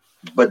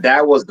 But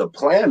that was the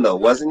plan, though,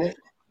 wasn't it?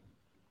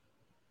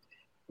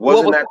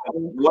 Wasn't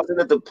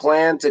it the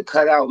plan to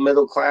cut out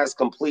middle class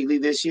completely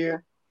this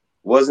year?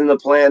 Wasn't the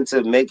plan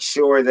to make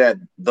sure that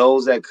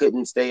those that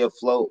couldn't stay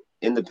afloat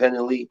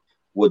independently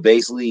would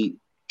basically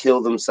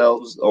kill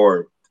themselves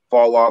or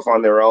fall off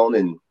on their own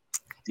and,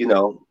 you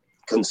know,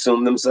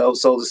 consume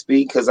themselves, so to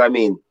speak? Because, I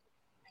mean,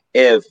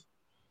 if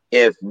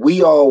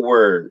we all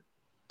were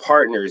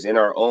partners in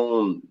our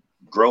own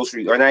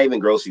grocery, or not even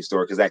grocery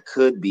store, because that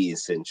could be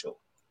essential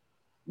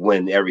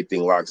when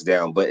everything locks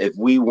down. But if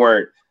we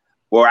weren't,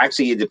 well,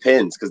 actually, it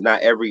depends, because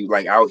not every,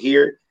 like out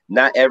here,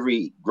 not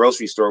every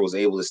grocery store was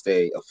able to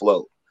stay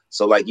afloat.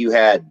 So like you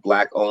had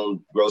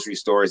Black-owned grocery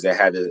stores that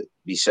had to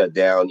be shut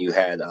down. You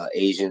had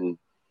Asian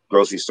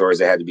grocery stores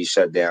that had to be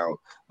shut down.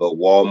 But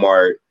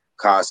Walmart,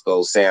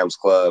 Costco, Sam's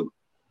Club,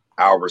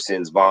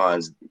 Albertsons,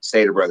 Vons,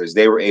 Stater Brothers,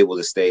 they were able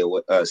to stay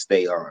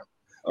on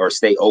or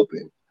stay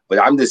open. But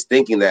I'm just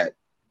thinking that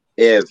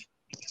if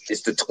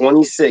it's the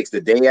 26th,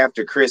 the day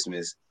after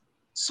Christmas,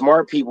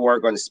 smart people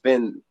aren't going to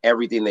spend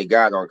everything they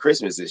got on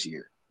Christmas this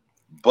year.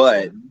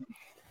 But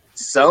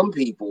some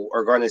people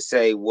are going to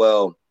say,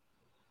 well,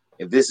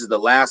 if this is the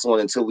last one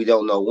until we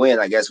don't know when,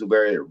 I guess we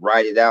better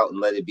ride it out and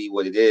let it be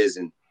what it is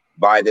and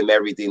buy them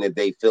everything that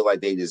they feel like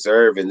they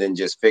deserve, and then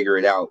just figure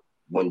it out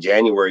when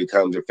January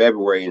comes or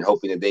February, and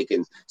hoping that they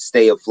can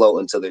stay afloat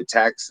until their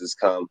taxes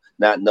come,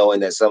 not knowing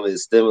that some of the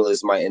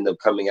stimulus might end up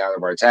coming out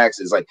of our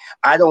taxes. Like,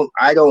 I don't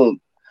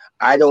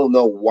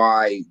know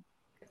why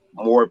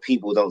more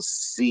people don't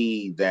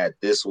see that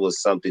this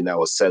was something that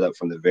was set up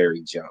from the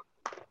very jump.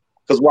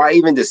 Because why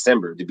even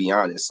December, to be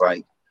honest?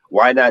 Like,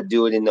 why not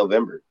do it in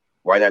November?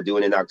 Why not do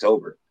it in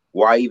October?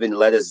 Why even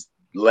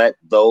let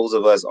those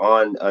of us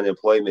on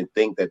unemployment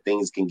think that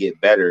things can get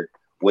better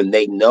when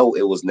they know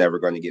it was never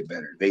going to get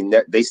better?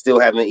 They still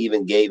haven't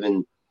even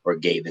given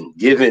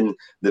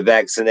the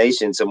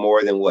vaccination to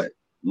more than what?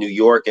 New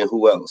York and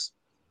who else?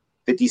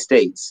 50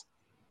 states.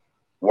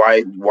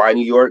 Why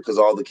New York? Because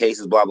all the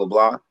cases, blah, blah,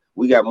 blah.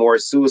 We got more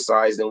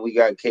suicides than we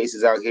got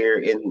cases out here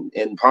in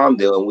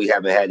Palmdale, and we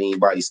haven't had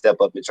anybody step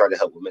up and try to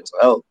help with mental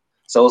health.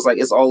 So it's like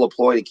it's all a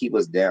ploy to keep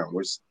us down.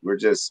 We're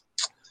just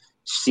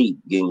sheep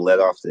getting let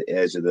off the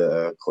edge of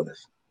the cliff.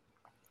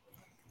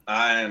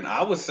 And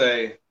I would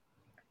say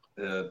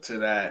to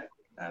that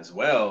as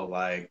well,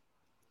 like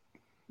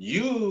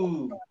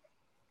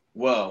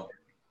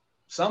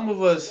some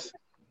of us,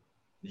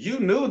 you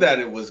knew that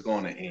it was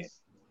going to end.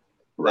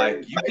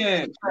 Like you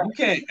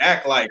can't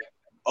act like,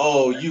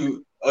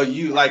 you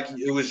like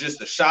it was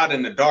just a shot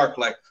in the dark.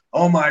 Like,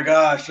 oh my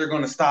gosh, they're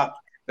gonna stop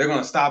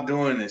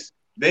doing this.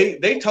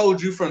 They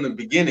told you from the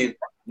beginning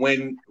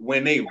when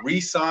they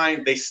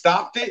re-signed, they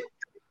stopped it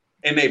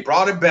and they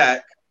brought it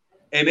back,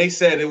 and they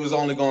said it was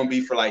only going to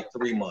be for like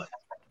 3 months.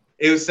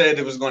 It was said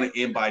it was going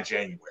to end by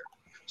January.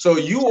 So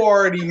you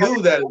already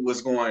knew that it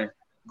was going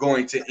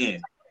to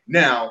end.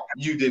 Now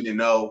you didn't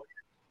know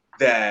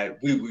that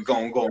we were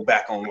going to go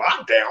back on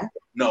lockdown.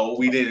 No,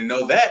 we didn't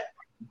know that.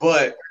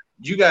 But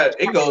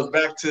it goes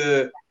back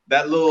to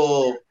that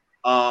little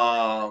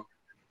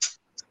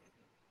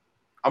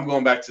I'm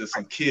going back to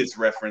some kids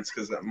reference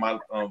because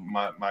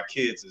my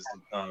kids is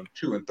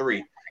 2 and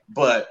 3.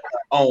 But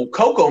on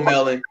Coco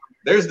Melon,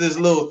 there's this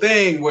little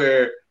thing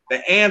where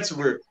the ants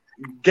were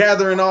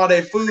gathering all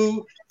their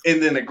food,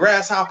 and then the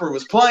grasshopper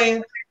was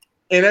playing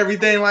and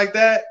everything like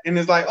that. And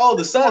it's like, oh,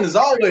 the sun is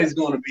always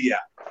going to be out.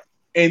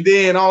 And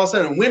then all of a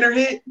sudden winter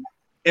hit,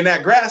 and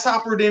that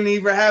grasshopper didn't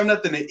even have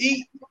nothing to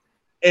eat.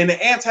 And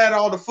the ants had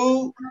all the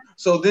food.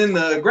 So then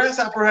the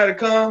grasshopper had to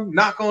come,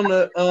 knock on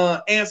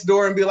the ant's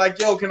door and be like,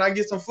 yo, can I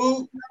get some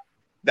food?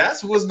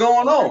 That's what's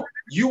going on.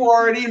 You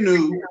already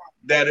knew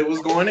that it was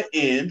going to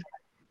end.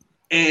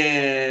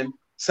 And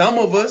some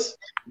of us,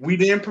 we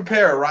didn't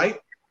prepare right.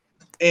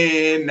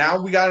 And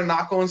now we got to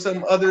knock on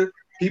some other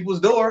people's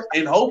door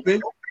and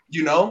hoping,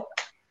 you know,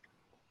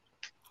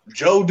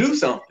 Joe do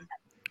something.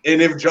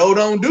 And if Joe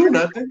don't do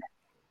nothing,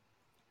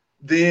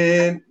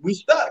 then we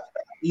stuck,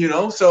 you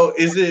know? So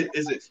is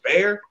it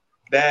fair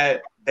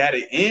that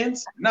it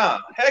ends? Nah,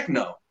 heck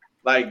no.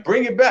 Like,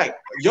 bring it back.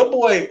 Your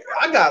boy,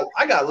 I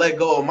got let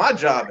go of my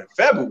job in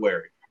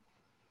February.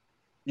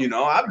 You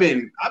know, I've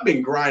been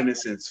grinding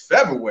since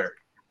February.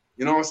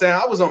 You know what I'm saying?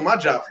 I was on my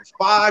job for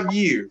 5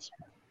 years,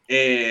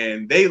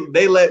 and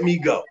they let me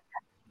go.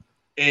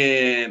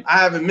 And I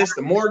haven't missed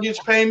a mortgage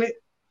payment.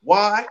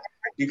 Why?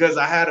 Because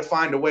I had to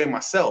find a way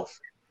myself,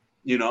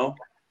 you know?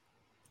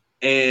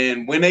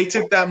 And when they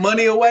took that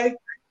money away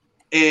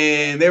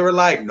and they were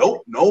like,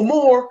 nope, no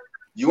more,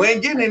 you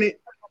ain't getting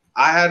it,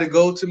 I had to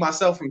go to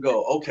myself and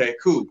go, okay,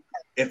 cool.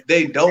 If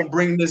they don't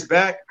bring this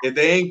back, if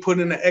they ain't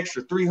putting an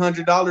extra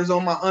 $300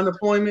 on my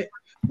unemployment,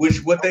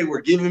 which what they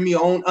were giving me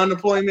on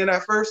unemployment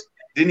at first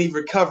didn't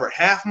even cover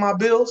half my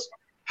bills,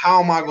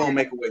 how am I going to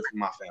make a way for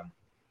my family?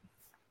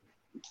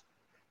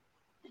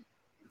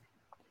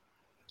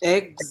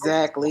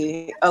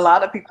 Exactly. A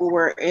lot of people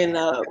were in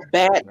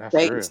bad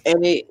states,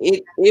 and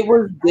it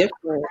was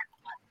different.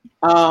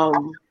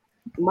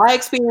 My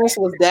experience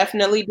was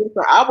definitely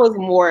different. I was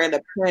more in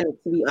a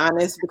panic, to be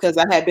honest, because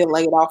I had been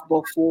laid off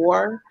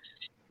before,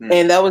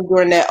 and that was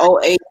during that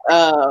 2008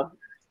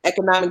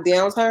 economic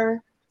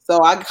downturn.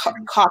 So I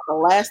caught the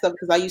last of it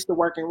because I used to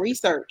work in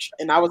research,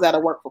 and I was out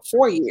of work for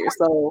 4 years.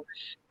 So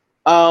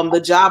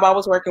the job I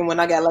was working when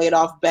I got laid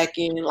off back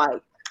in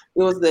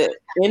it was the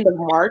end of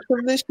March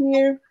of this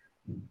year.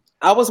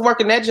 I was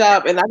working that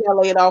job and I got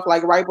laid off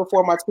like right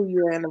before my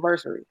 2-year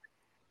anniversary.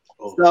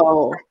 Oh.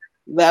 So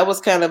that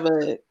was kind of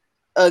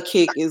a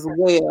kick as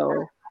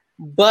well.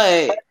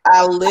 But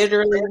I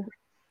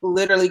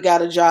literally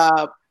got a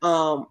job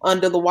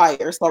under the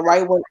wire. So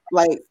right when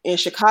in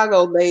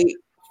Chicago, they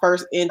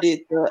first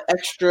ended the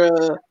extra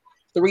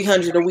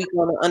 $300 a week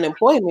on the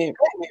unemployment.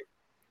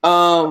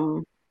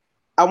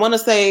 I want to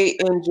say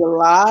in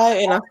July,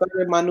 and I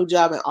started my new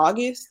job in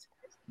August.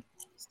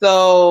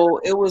 So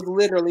it was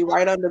literally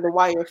right under the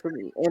wire for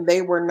me. And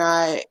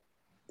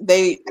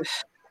the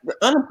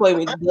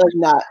unemployment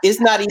it's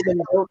not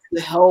even built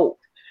to help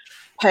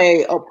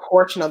pay a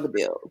portion of the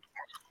bill.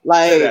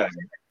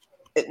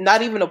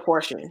 Not even a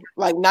portion.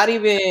 Not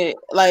even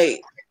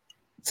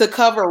to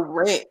cover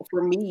rent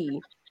for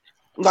me.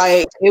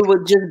 It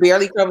would just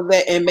barely cover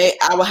that, and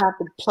I would have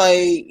to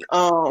play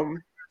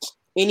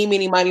any,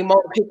 mini, mighty,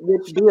 mo, pick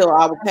which bill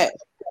I would pay.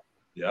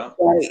 Yeah.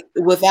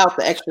 Without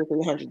the extra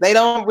 $300. They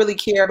don't really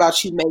care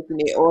about you making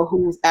it or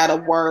who's out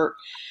of work.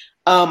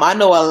 I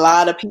know a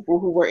lot of people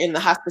who were in the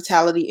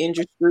hospitality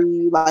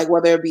industry,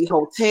 whether it be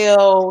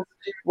hotels,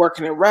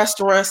 working in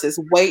restaurants, as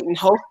wait and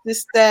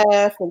hostess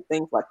staff and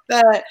things like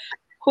that,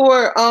 who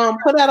are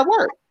put out of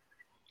work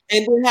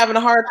and then having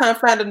a hard time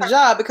finding a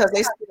job because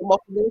they spend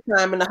most of their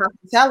time in the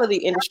hospitality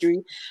industry.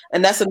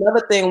 And that's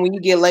another thing when you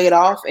get laid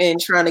off and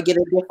trying to get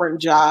a different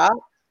job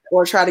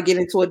or try to get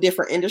into a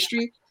different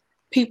industry,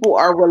 people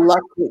are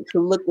reluctant to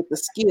look at the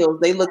skills.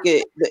 They look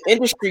at the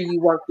industry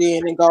you worked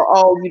in and go,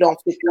 oh, you don't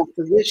fit your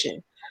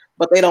position,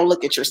 but they don't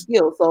look at your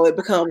skills. So it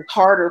becomes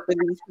harder for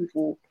these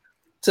people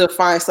to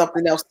find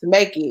something else to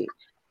make it.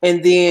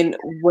 And then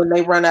when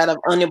they run out of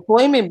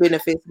unemployment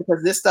benefits,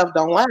 because this stuff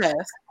don't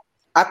last,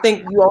 I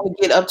think you only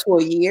get up to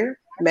a year,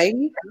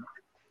 maybe.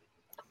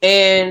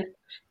 And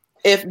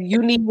if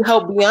you need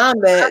help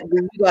beyond that,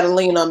 then you got to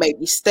lean on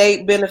maybe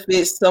state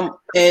benefits, and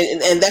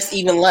that's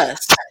even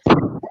less.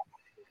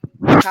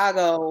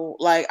 Chicago,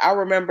 I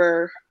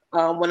remember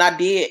when I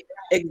did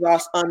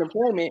exhaust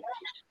unemployment,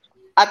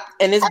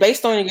 and it's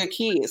based on your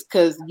kids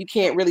because you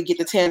can't really get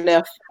the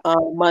TANF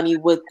money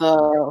with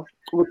the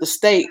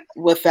state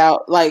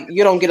without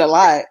you don't get a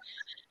lot.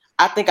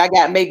 I think I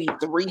got maybe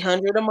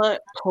 $300 a month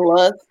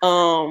plus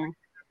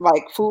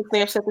food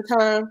stamps at the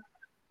time.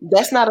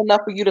 That's not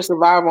enough for you to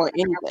survive on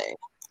anything.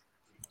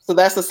 So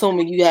that's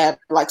assuming you have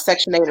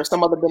Section 8 or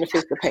some other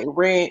benefits to pay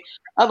rent.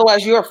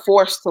 Otherwise, you're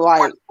forced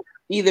to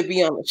either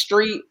be on the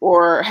street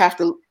or have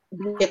to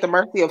be at the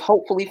mercy of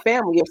hopefully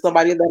family or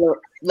somebody that'll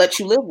let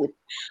you live with.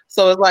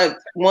 So it's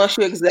once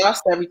you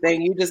exhaust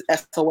everything, you just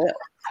SOL.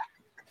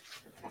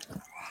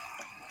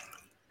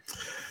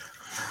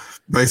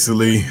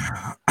 Basically,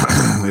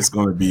 it's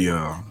going to be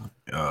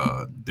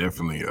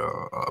definitely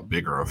a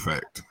bigger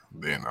effect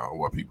than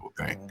what people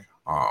think.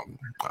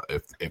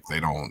 if they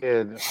don't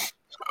Yeah.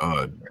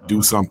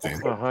 do something.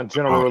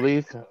 General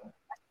relief.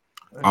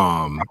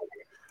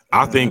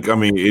 I think, I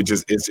mean, it's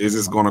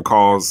just going to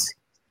cause,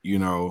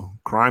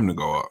 crime to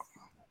go up.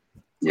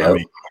 Yeah. I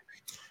mean,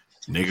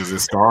 niggas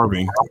is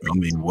starving. I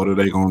mean, what are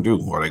they going to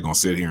do? Are they going to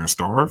sit here and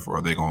starve, or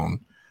are they going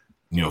to,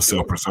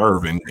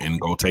 self-preserve and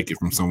go take it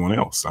from someone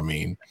else? I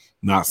mean,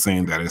 not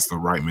saying that it's the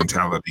right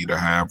mentality to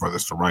have or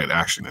it's the right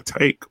action to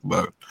take,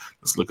 but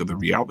let's look at the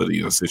reality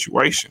of the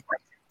situation.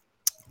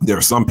 There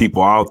are some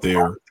people out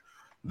there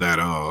that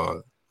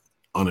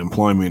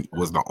unemployment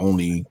was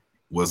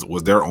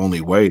their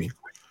only way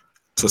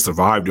to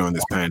survive during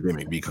this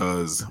pandemic,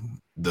 because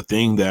the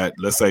thing that,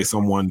 let's say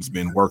someone's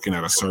been working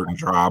at a certain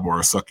job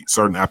or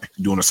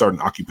doing a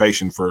certain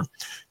occupation for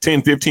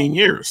 10, 15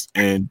 years,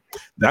 and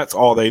that's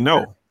all they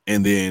know.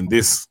 And then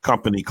this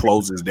company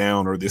closes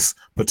down, or this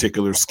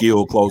particular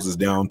skill closes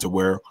down to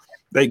where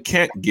they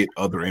can't get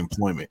other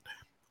employment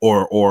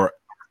or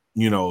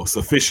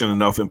sufficient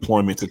enough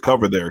employment to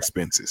cover their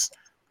expenses.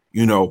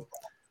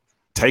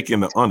 Taking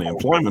the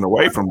unemployment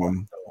away from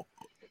them,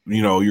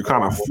 you're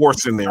kind of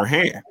forcing their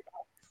hand.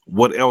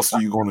 What else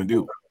are you going to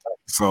do?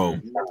 So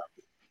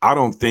I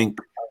don't think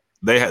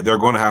they're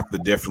going to have to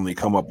definitely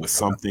come up with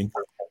something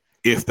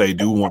if they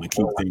do want to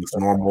keep things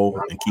normal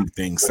and keep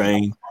things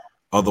sane.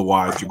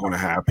 Otherwise, you're going to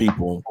have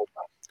people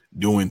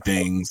doing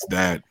things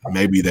that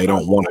maybe they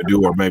don't want to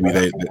do, or maybe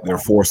they're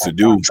forced to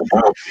do in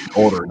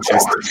order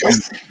just to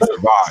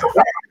survive,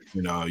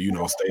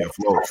 stay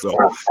afloat. So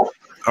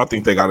I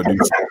think they got to do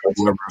something.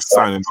 Whoever's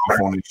signing off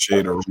on this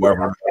shit, or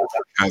whoever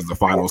has the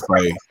final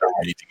say,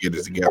 need to get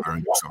it together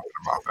and do something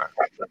about that.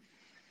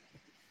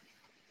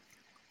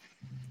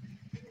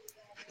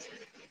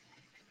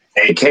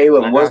 Hey,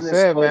 Caleb, like wasn't I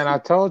said, it man, I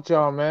told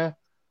y'all, man.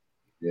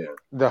 Yeah.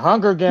 The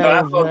Hunger Games,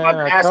 man.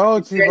 I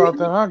told you about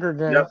the Hunger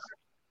Games.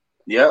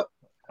 Yep.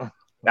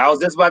 I was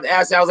just about to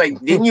ask you. I was like,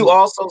 didn't you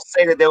also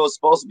say that there was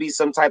supposed to be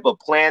some type of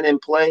plan in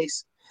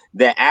place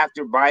that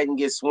after Biden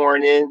gets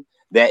sworn in,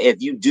 that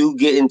if you do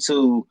get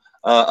into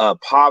a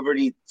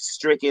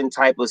poverty-stricken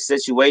type of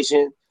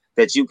situation,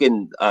 that you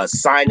can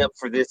sign up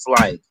for this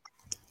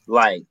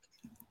like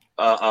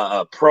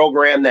a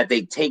program that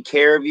they take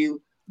care of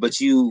you, but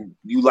you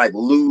like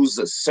lose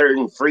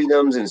certain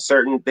freedoms and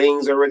certain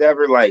things or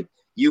whatever, like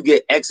you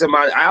get X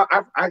amount.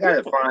 I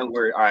gotta find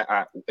where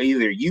I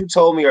either you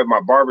told me or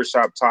my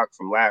barbershop talk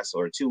from last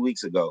or 2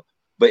 weeks ago,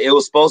 but it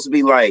was supposed to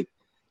be like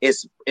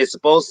it's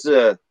supposed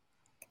to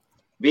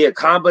be a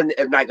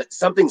combination, like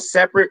something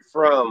separate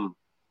from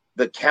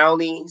the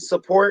county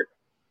support,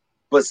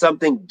 but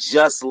something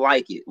just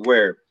like it,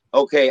 where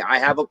okay, I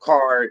have a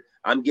card,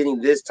 I'm getting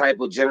this type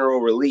of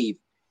general relief,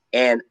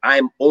 and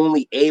I'm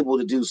only able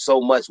to do so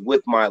much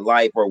with my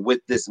life or with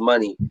this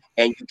money,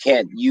 and you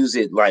can't use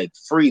it like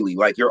freely.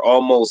 Like you're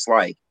almost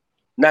like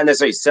not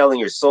necessarily selling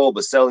your soul,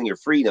 but selling your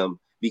freedom,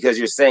 because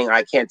you're saying,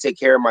 I can't take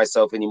care of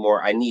myself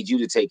anymore. I need you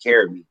to take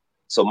care of me.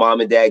 So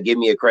mom and dad, give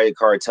me a credit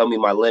card, tell me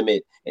my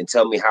limit, and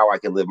tell me how I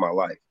can live my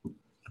life.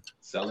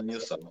 Selling your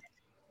soul.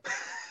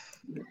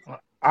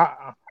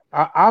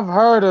 I've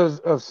heard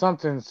of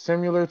something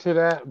similar to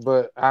that,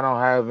 but I don't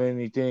have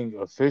anything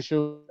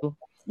official to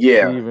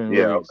even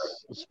really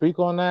speak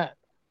on that.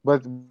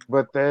 But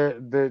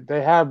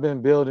they have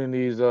been building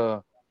these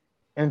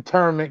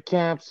internment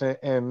camps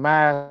and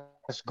mass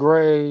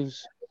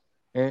graves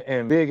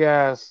and big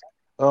ass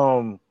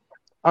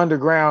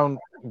underground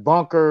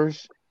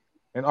bunkers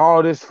and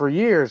all this for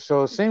years.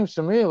 So it seems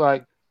to me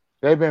like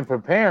they've been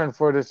preparing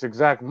for this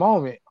exact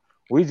moment.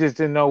 We just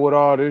didn't know what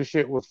all this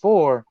shit was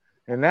for.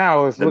 And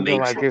now it's looking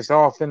like it's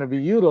all finna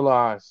be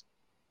utilized.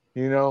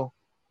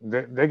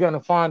 They're gonna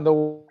find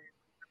a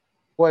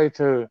way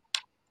to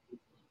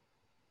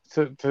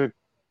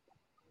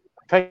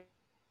take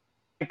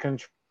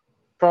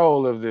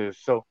control of this.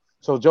 So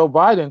Joe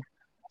Biden,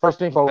 first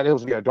thing for it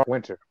was gonna be a dark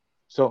winter.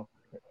 So,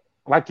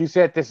 like you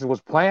said, this was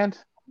planned.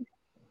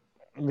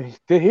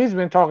 He's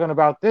been talking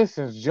about this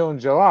since June,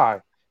 July,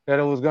 that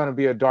it was gonna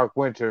be a dark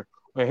winter.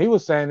 And he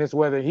was saying this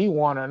whether he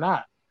won or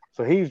not.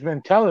 So he's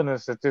been telling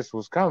us that this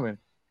was coming,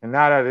 and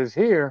now that it's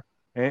here,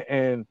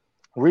 and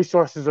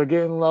resources are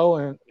getting low,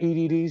 and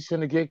EDD's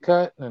going to get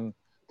cut, and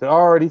they're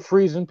already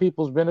freezing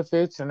people's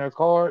benefits and their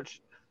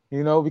cards,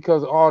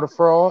 because of all the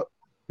fraud.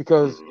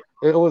 Because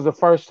it was the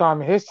first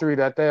time in history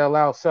that they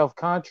allowed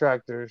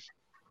self-contractors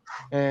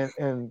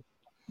and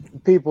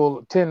people,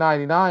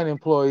 1099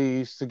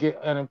 employees, to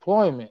get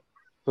unemployment.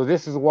 So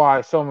this is why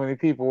so many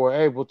people were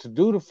able to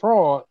do the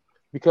fraud,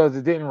 because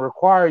it didn't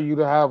require you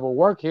to have a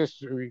work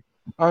history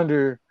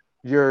under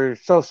your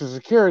social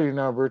security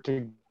number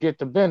to get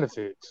the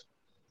benefits.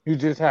 You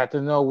just had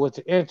to know what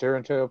to enter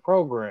into a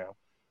program.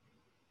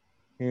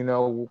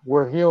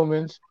 We're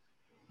humans.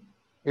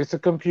 It's a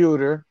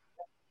computer.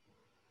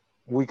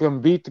 We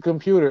can beat the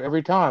computer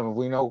every time if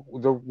we know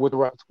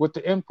with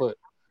the input.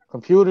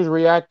 Computers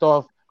react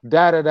off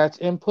data that's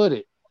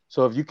inputted.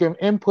 So if you can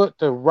input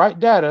the right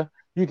data,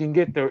 you can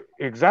get the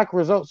exact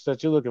results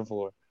that you're looking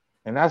for.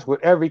 And that's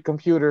with every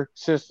computer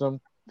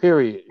system,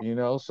 period.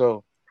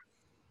 So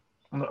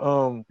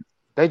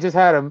they just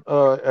had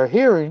a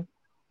hearing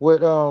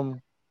with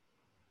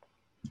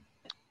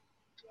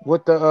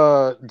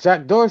the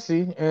Jack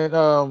Dorsey and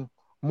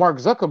Mark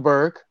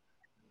Zuckerberg,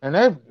 and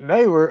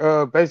they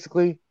were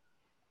basically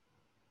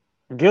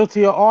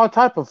guilty of all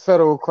type of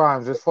federal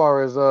crimes as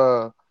far as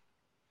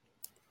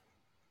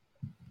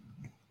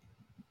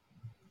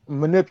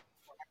manipulating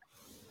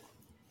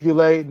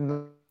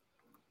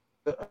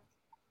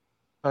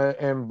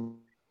and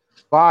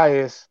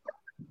bias.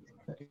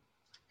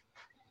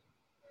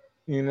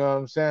 You know what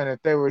I'm saying?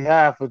 If they were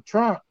half of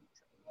Trump,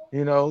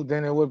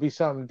 then it would be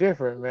something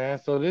different, man.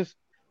 So this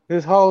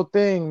whole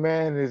thing,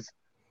 man,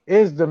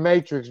 is the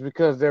matrix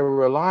because they're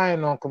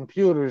relying on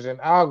computers and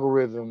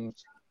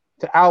algorithms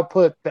to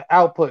output the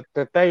output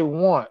that they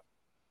want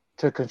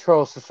to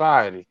control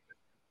society.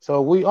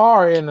 So we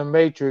are in the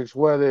matrix,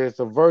 whether it's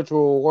a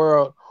virtual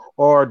world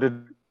or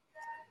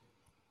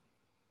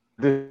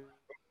the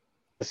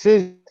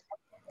decisions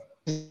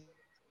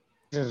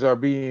are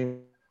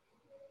being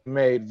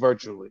made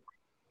virtually.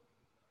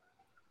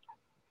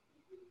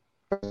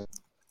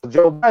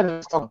 Joe Biden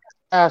is talking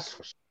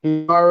fast.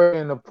 He's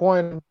already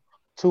appointing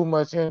too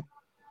much into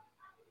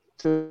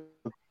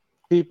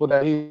people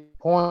that he's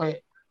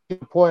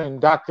appointing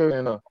doctors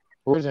and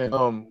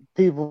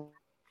people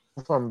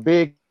from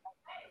big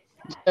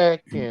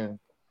tech, and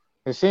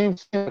it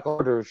seems like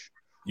orders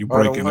You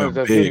are the breaking ones up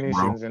that's big, getting these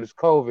bro. things in this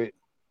COVID,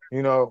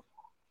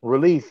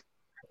 relief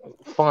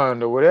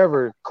fund or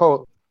whatever.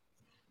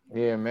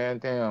 Yeah, man,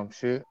 damn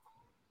shit.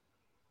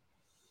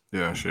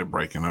 Yeah, shit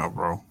breaking up,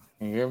 bro.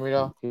 Can you hear me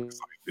though?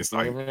 It's Can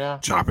you like hear me now?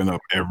 chopping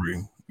up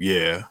every.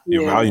 Yeah,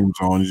 your Yeah. volume's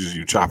on.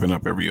 You chopping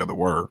up every other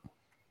word.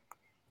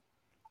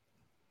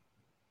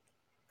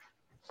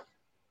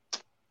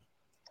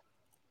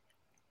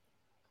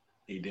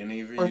 He didn't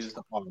even use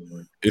the hard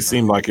word. It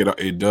seemed like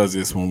it does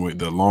this when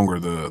the longer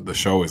the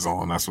show is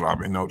on. That's what I've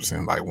been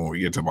noticing. Like when we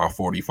get to about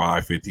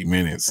 45, 50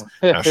 minutes,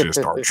 that shit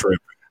start tripping.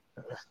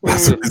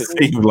 That's what it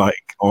seemed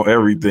like on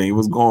everything. It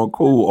was going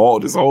cool all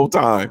this whole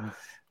time.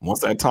 Once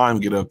that time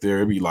get up there,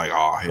 it'd be like,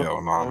 oh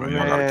hell no, man,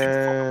 y'all gotta keep the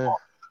fuck on. Or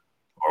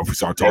if we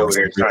start They talking over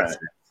here some trying. shit,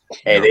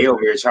 Hey, they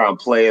over here trying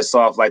to play us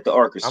off like the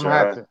orchestra. I'm gonna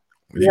have to.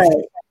 yeah,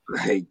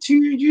 Like,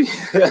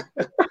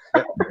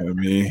 I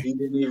mean, He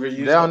didn't even use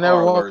They the don't never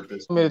hard want word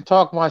this me to time.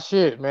 talk my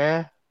shit,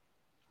 man.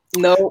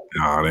 No.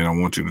 nah, they don't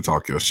want you to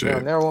talk your They shit.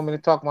 don't never want me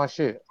to talk my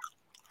shit.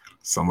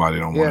 Somebody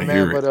don't Yeah, want to man.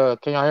 hear it.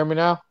 But can y'all hear me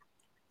now?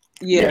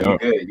 Yeah. you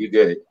good. You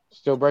good.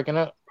 Still breaking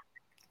up.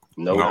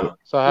 No. No.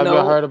 So have No.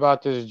 y'all heard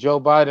about this Joe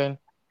Biden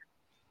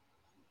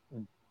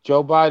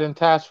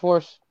task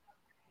force?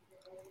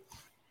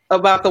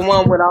 About the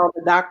one with all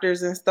the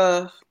doctors and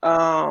stuff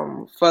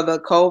for the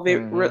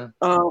COVID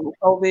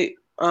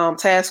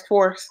task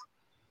force.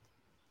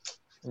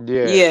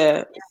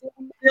 Yeah.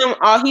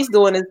 All he's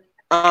doing is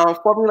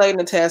formulating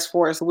a task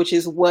force, which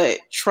is what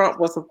Trump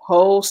was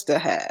supposed to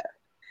have.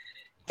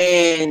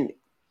 And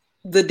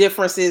the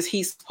difference is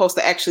he's supposed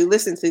to actually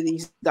listen to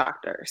these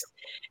doctors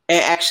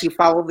and actually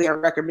follow their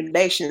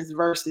recommendations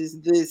versus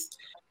this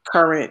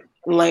current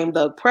lame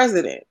duck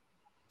president.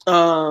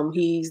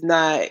 He's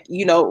not,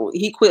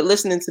 he quit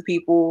listening to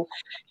people.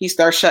 He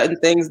started shutting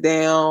things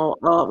down.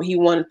 He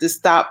wanted to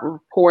stop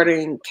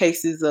reporting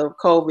cases of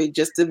COVID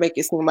just to make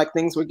it seem like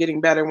things were getting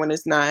better when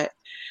it's not.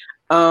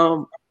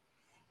 So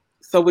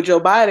with Joe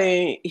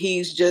Biden,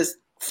 he's just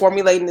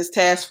formulating this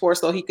task force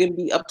so he can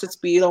be up to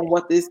speed on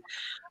what this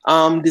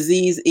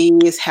disease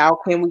is, how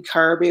can we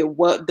curb it,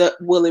 what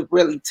will it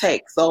really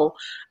take. So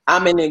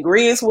I'm in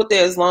agreement with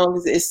it as long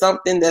as it's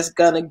something that's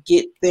gonna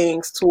get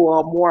things to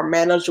a more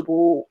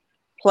manageable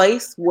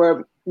place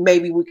where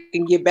maybe we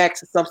can get back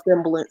to some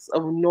semblance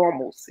of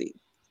normalcy,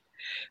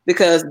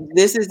 because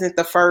this isn't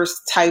the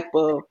first type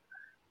of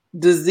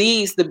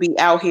disease to be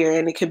out here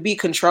and it can be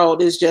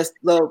controlled. It's just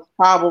the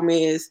problem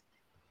is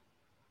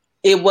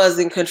it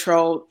wasn't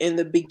controlled in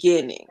the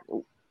beginning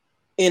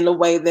in the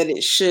way that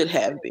it should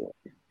have been.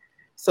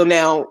 So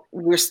now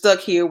we're stuck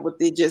here with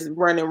it just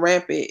running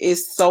rampant.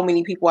 It's so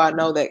many people I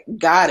know that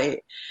got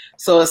it.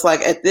 So it's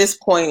like at this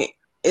point,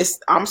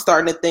 I'm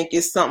starting to think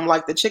it's something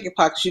like the chicken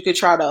pox. You could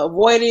try to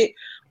avoid it,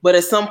 but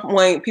at some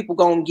point people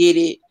gonna get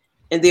it.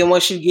 And then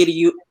once you get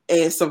it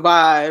and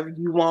survive,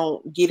 you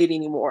won't get it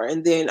anymore.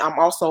 And then I'm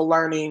also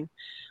learning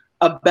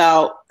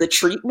about the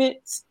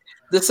treatments,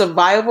 the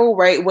survival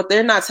rate. What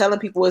they're not telling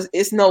people is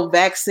it's no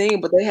vaccine,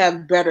 but they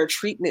have better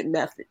treatment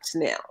methods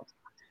now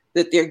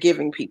that they're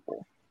giving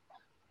people.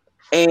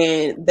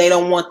 And they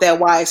don't want that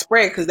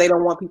widespread because they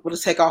don't want people to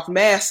take off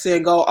masks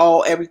and go,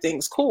 oh,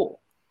 everything's cool.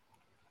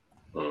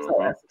 So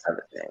that's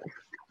another thing.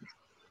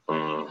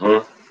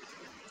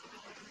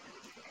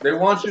 They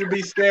want you to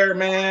be scared,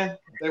 man.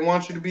 They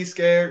want you to be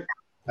scared.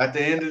 At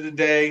the end of the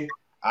day,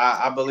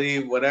 I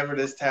believe whatever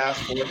this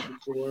task force is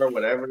for,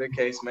 whatever the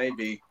case may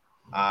be,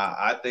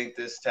 I think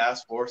this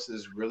task force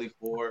is really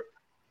for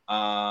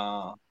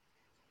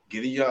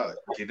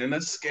getting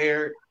us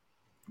scared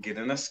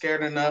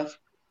enough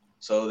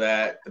so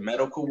that the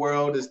medical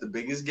world is the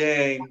biggest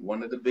gang,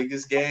 one of the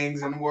biggest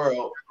gangs in the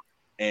world,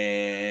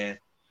 and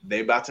they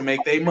about to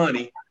make their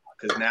money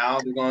because now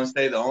they're gonna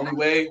say the only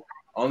way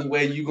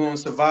you're gonna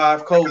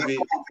survive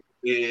COVID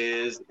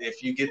is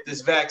if you get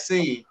this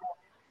vaccine.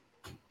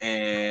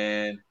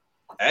 And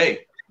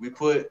hey, we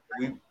put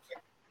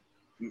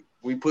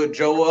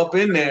Joe up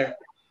in there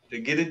to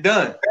get it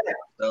done.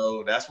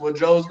 So that's what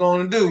Joe's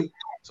gonna do.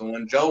 So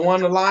when Joe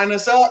want to line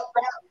us up,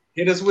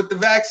 hit us with the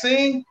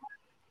vaccine.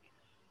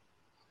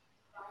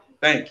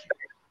 Thank you.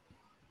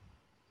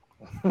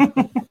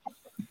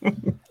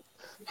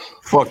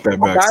 Fuck that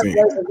vaccine.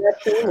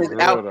 Vaccine is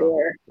out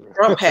there.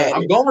 Trump had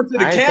I'm it. going to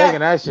the I ain't camp. taking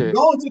that shit. I'm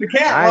going to the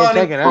camp, I ain't Ronnie.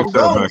 taking that I'm shit.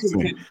 Fuck that going to the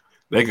vaccine.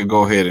 They could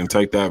go ahead and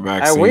take that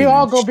vaccine. we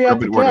all and gonna be at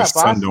strip the it where the camp.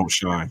 sun don't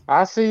shine.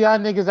 I see y'all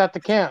niggas at the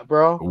camp,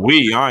 bro. I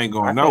ain't I going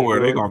can't nowhere.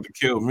 do They it. gonna have to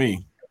kill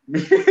me.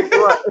 Look,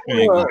 They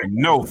ain't look, going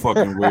no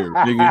fucking where,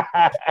 nigga.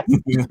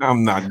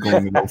 I'm not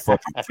going to no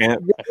fucking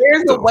camp.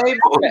 there's a The way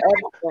for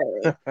fuck?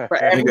 everything. For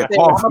Nigga, everything.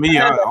 off I'm me.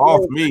 a fan of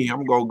Off everything. me.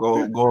 I'm gonna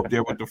go up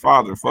there with the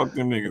father. Fuck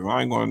them niggas.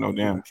 I ain't going to no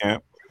damn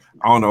camp.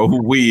 I don't know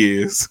who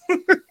we is.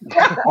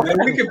 Man,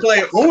 we can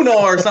play Uno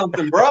or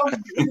something, bro.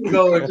 We can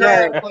go and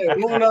play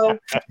Uno.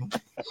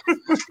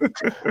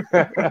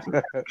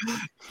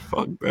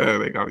 Fuck that.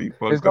 They got me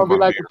fucked It's gonna up be out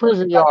like here. the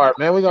prison yard,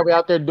 man. We're gonna be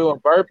out there doing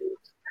burpees.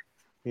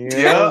 You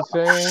know Yeah. what I'm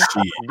saying?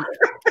 Shit.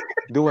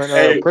 Doing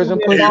Hey, prison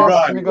hey, push-ups,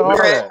 Rodney, nigga, all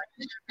that.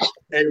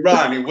 Hey,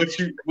 Ronnie, what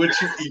you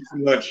eat for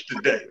lunch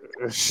today?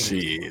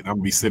 Shit. I'm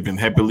gonna be sipping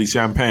happily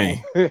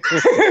champagne.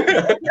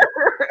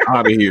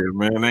 Out of here,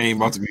 man. They ain't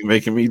about to be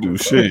making me do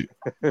shit.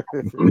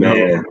 No.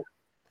 Man.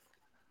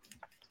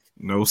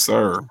 No,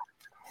 sir.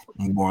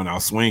 I'm going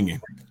out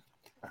swinging.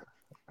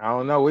 I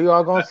don't know. We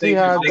all I gonna see think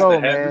how it's it just a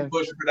go, heavy man.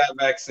 push for that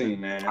vaccine,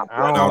 man. I don't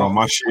Out on know.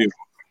 my shit.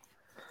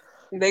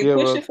 They Yeah,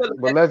 pushing for the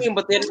but let's. vaccine,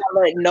 but they're not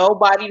letting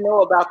nobody know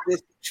about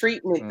this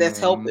treatment that's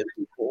Mhm. helping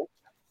people.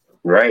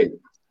 Right.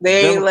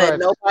 They ain't letting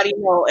Democrats. nobody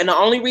know. And the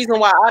only reason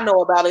why I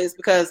know about it is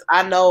because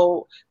I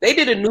know they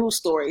did a news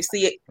story.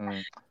 See,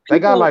 They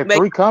got people like make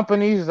 3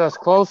 companies that's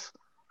close.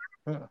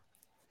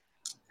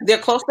 they're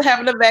close to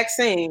having a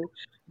vaccine,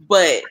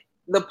 but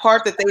the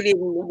part that they didn't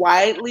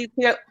widely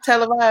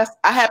televise,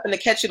 I happened to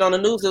catch it on the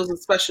news. It was a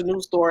special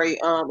news story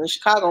in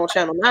Chicago on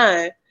Channel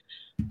 9,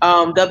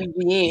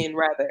 WGN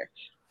rather,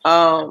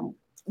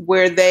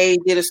 where they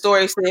did a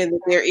story saying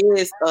that there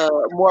is a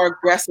more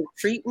aggressive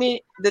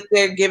treatment that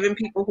they're giving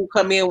people who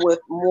come in with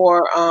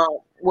more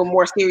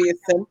serious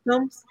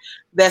symptoms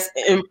that's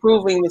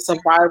improving the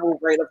survival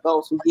rate of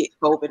those who get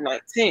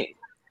COVID-19.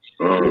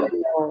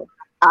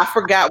 I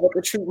forgot what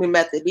the treatment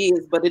method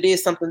is, but it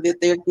is something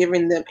that they're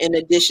giving them in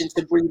addition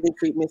to breathing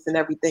treatments and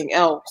everything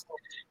else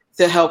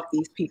to help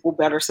these people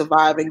better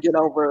survive and get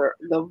over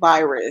the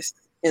virus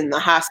in the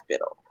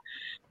hospital.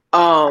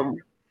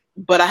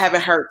 But I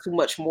haven't heard too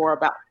much more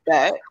about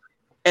that.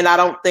 And I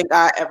don't think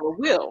I ever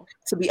will,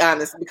 to be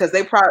honest, because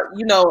they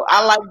probably,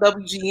 I like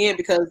WGN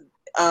because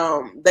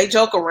they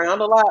joke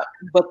around a lot,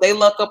 but they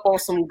look up on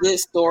some good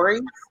stories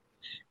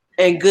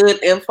and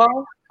good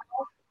info.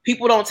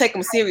 People don't take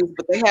them serious,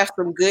 but they have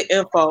some good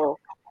info.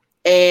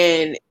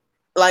 And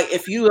like,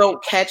 if you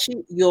don't catch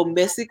it, you'll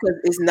miss it because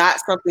it's not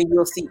something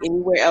you'll see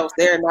anywhere else.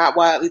 They're not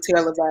widely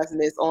televising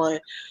this on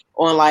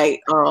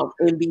like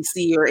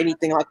NBC or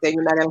anything like that.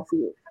 You're not gonna see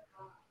it.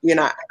 You're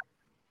not.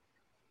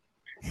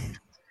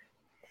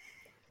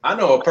 I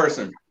know a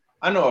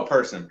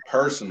person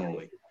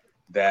personally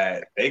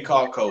that they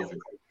caught COVID,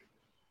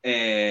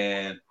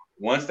 and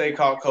once they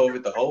caught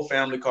COVID, the whole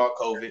family caught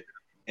COVID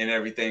and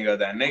everything of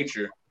that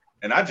nature.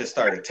 And I just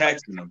started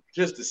texting them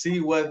just to see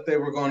what they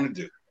were going to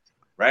do.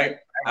 Right?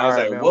 I was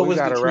like, man, what we was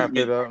the gotta wrap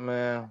treatment? it up,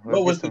 man.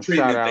 What was the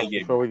treatment they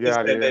gave? before we They get said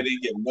out they of here?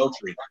 didn't give no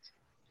treatment.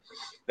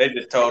 They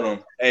just told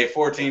them, hey,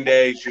 14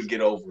 days, you get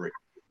over it.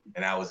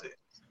 And that was it.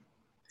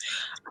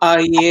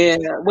 Yeah.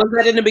 Was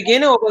that in the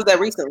beginning or was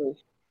that recently?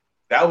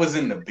 That was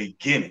in the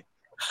beginning.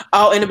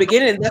 Oh, in the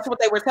beginning, that's what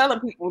they were telling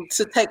people,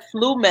 to take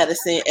flu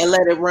medicine and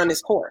let it run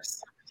its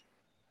course.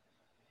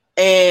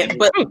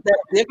 But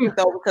that's different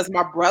though, because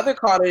my brother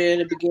caught it in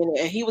the beginning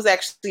and he was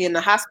actually in the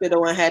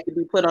hospital and had to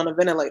be put on a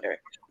ventilator.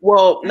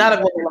 Well, not a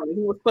ventilator.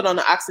 He was put on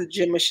an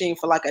oxygen machine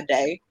for like a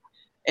day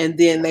and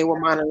then they were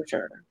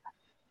monitoring.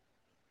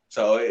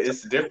 So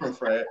it's different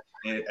for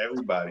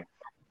everybody.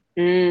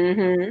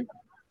 Mm-hmm.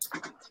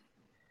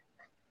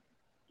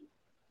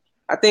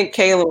 I think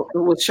Caleb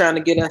was trying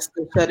to get us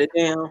to shut it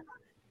down.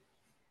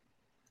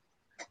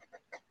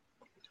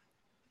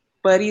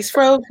 But he's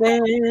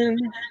frozen.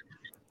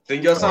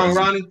 Sing your song,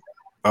 Ronnie.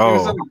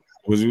 Oh,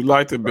 would you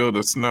like to build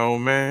a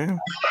snowman?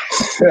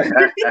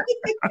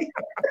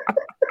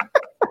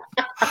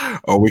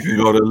 Or we can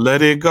go to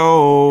Let It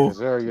Go. Yes,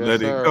 sir. Yes,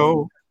 Let sir. It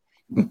Go.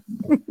 Yeah,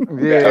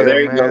 Oh,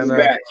 there he man. goes. He's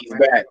back. He's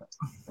back.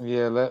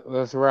 Yeah,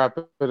 let's wrap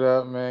it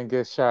up, man.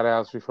 Get shout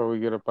outs before we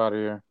get up out of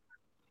here.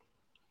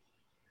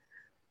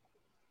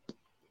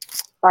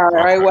 All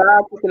right, well,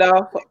 I'll kick it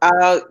off.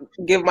 I'll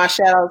give my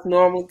shout outs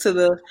normal to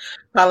the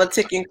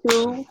politicking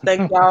crew.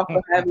 Thank y'all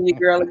for having your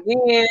girl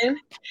again.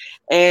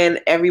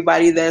 And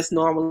everybody that's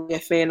normally a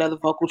fan of the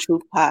Vocal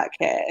Truth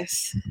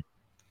podcast.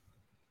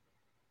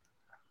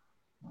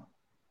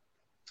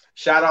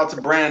 Shout out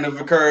to Brand of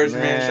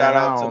Encouragement. Man, Shout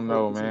out I to don't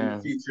know, Focus on man.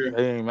 the Future.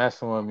 They ain't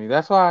messing with me.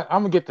 That's why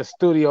I'm gonna get the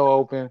studio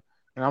open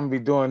and I'm gonna be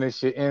doing this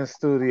shit in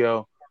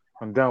studio.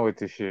 I'm done with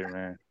this shit,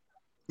 man.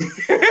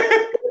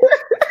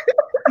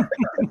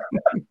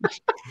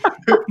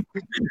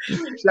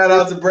 Shout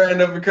out to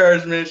Brand of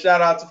Encouragement.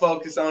 Shout out to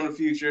Focus on the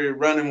Future,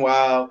 Running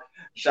Wild.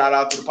 Shout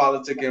out to the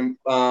Politicking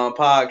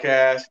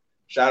podcast.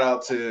 Shout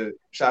out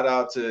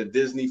to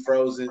Disney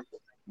Frozen.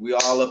 We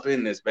all up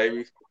in this,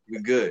 baby. We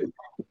good.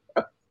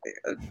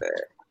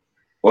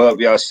 Well,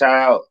 y'all, shout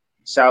out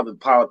to the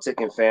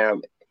Politicking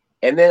fam.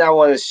 And then I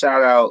want to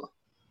shout out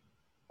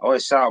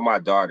my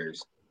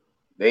daughters.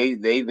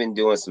 They've been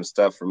doing some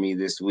stuff for me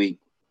this week.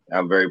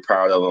 I'm very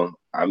proud of them.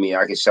 I mean,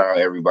 I can shout out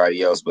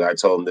everybody else, but I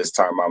told them this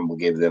time I'm gonna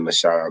give them a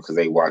shout out because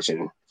they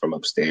watching from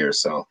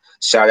upstairs. So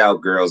shout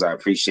out, girls. I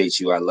appreciate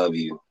you. I love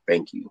you.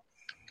 Thank you.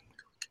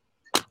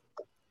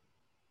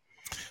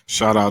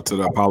 Shout out to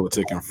the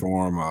Politicking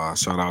Forum.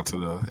 Shout out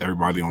to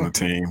everybody on the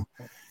team.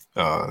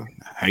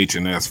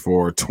 HNS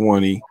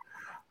 420.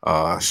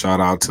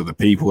 Shout out to the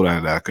people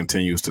that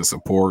continues to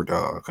support.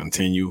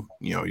 Continue.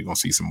 You know, you're gonna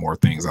see some more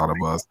things out of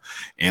us.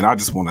 And I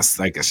just want to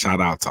take a shout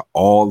out to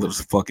all the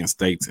fucking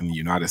states in the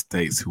United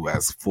States who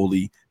has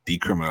fully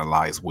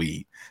decriminalized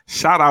weed.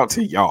 Shout out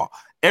to y'all.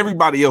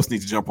 Everybody else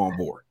needs to jump on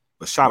board,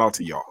 but shout out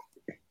to y'all.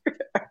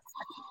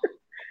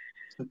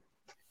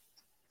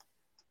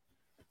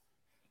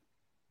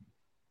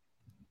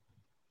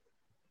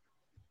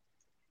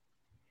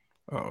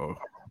 Uh-oh.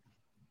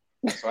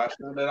 So I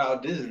showed that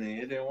out Disney.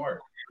 It didn't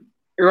work.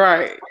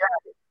 Right.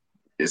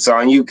 It's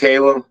on you,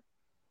 Caleb.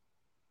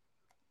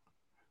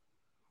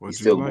 Would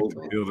Still you like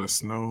moving. to build a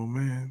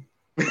snowman?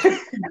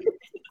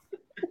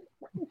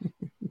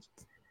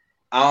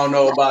 I don't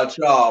know about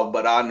y'all,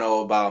 but I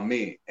know about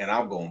me, and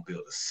I'm gonna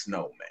build a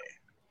snowman.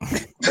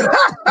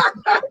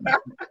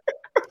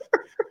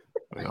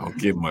 We don't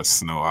get much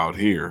snow out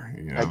here.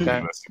 You know,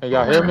 Okay. Can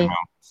y'all hear me?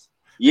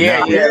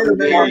 Yeah, we can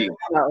hear you.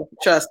 No,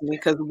 trust me,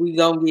 because we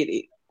gonna get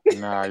it.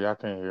 Nah, y'all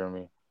can't hear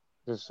me.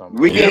 This some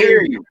We can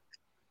hear you.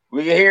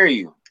 We can hear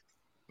you.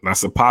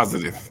 That's a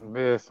positive.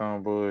 This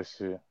some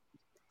bullshit.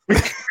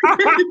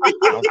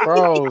 I'm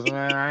froze,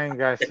 man. I ain't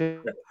got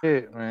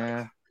shit,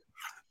 man.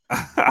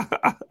 I'm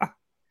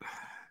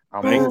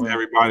Thanks moving.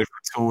 everybody for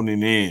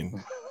tuning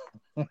in.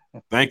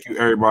 Thank you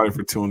everybody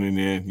for tuning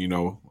in. You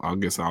know, I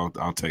guess I'll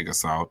take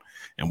us out,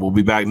 and we'll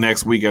be back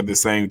next week at the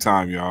same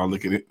time, y'all.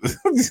 Look at it. You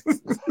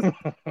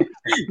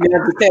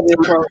have to tell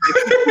them, bro.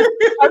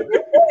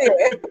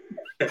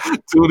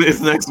 Tune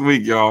in next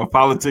week, y'all.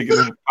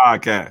 Politicking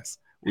podcast.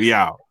 We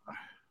out.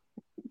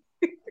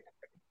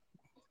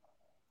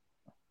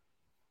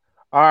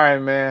 All right,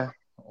 man.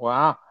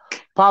 Well,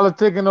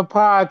 Politicking the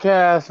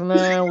podcast,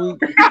 man.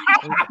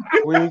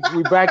 We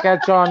back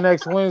at y'all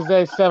next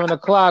Wednesday,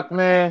 7:00,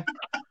 man.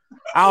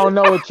 I don't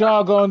know what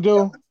y'all gonna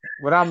do,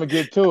 but I'm gonna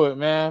get to it,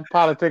 man.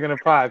 Politicking the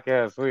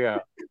podcast. We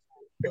out.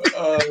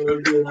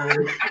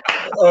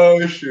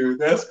 Oh shoot,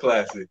 that's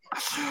classic.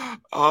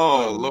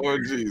 Oh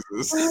Lord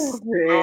Jesus. Yeah.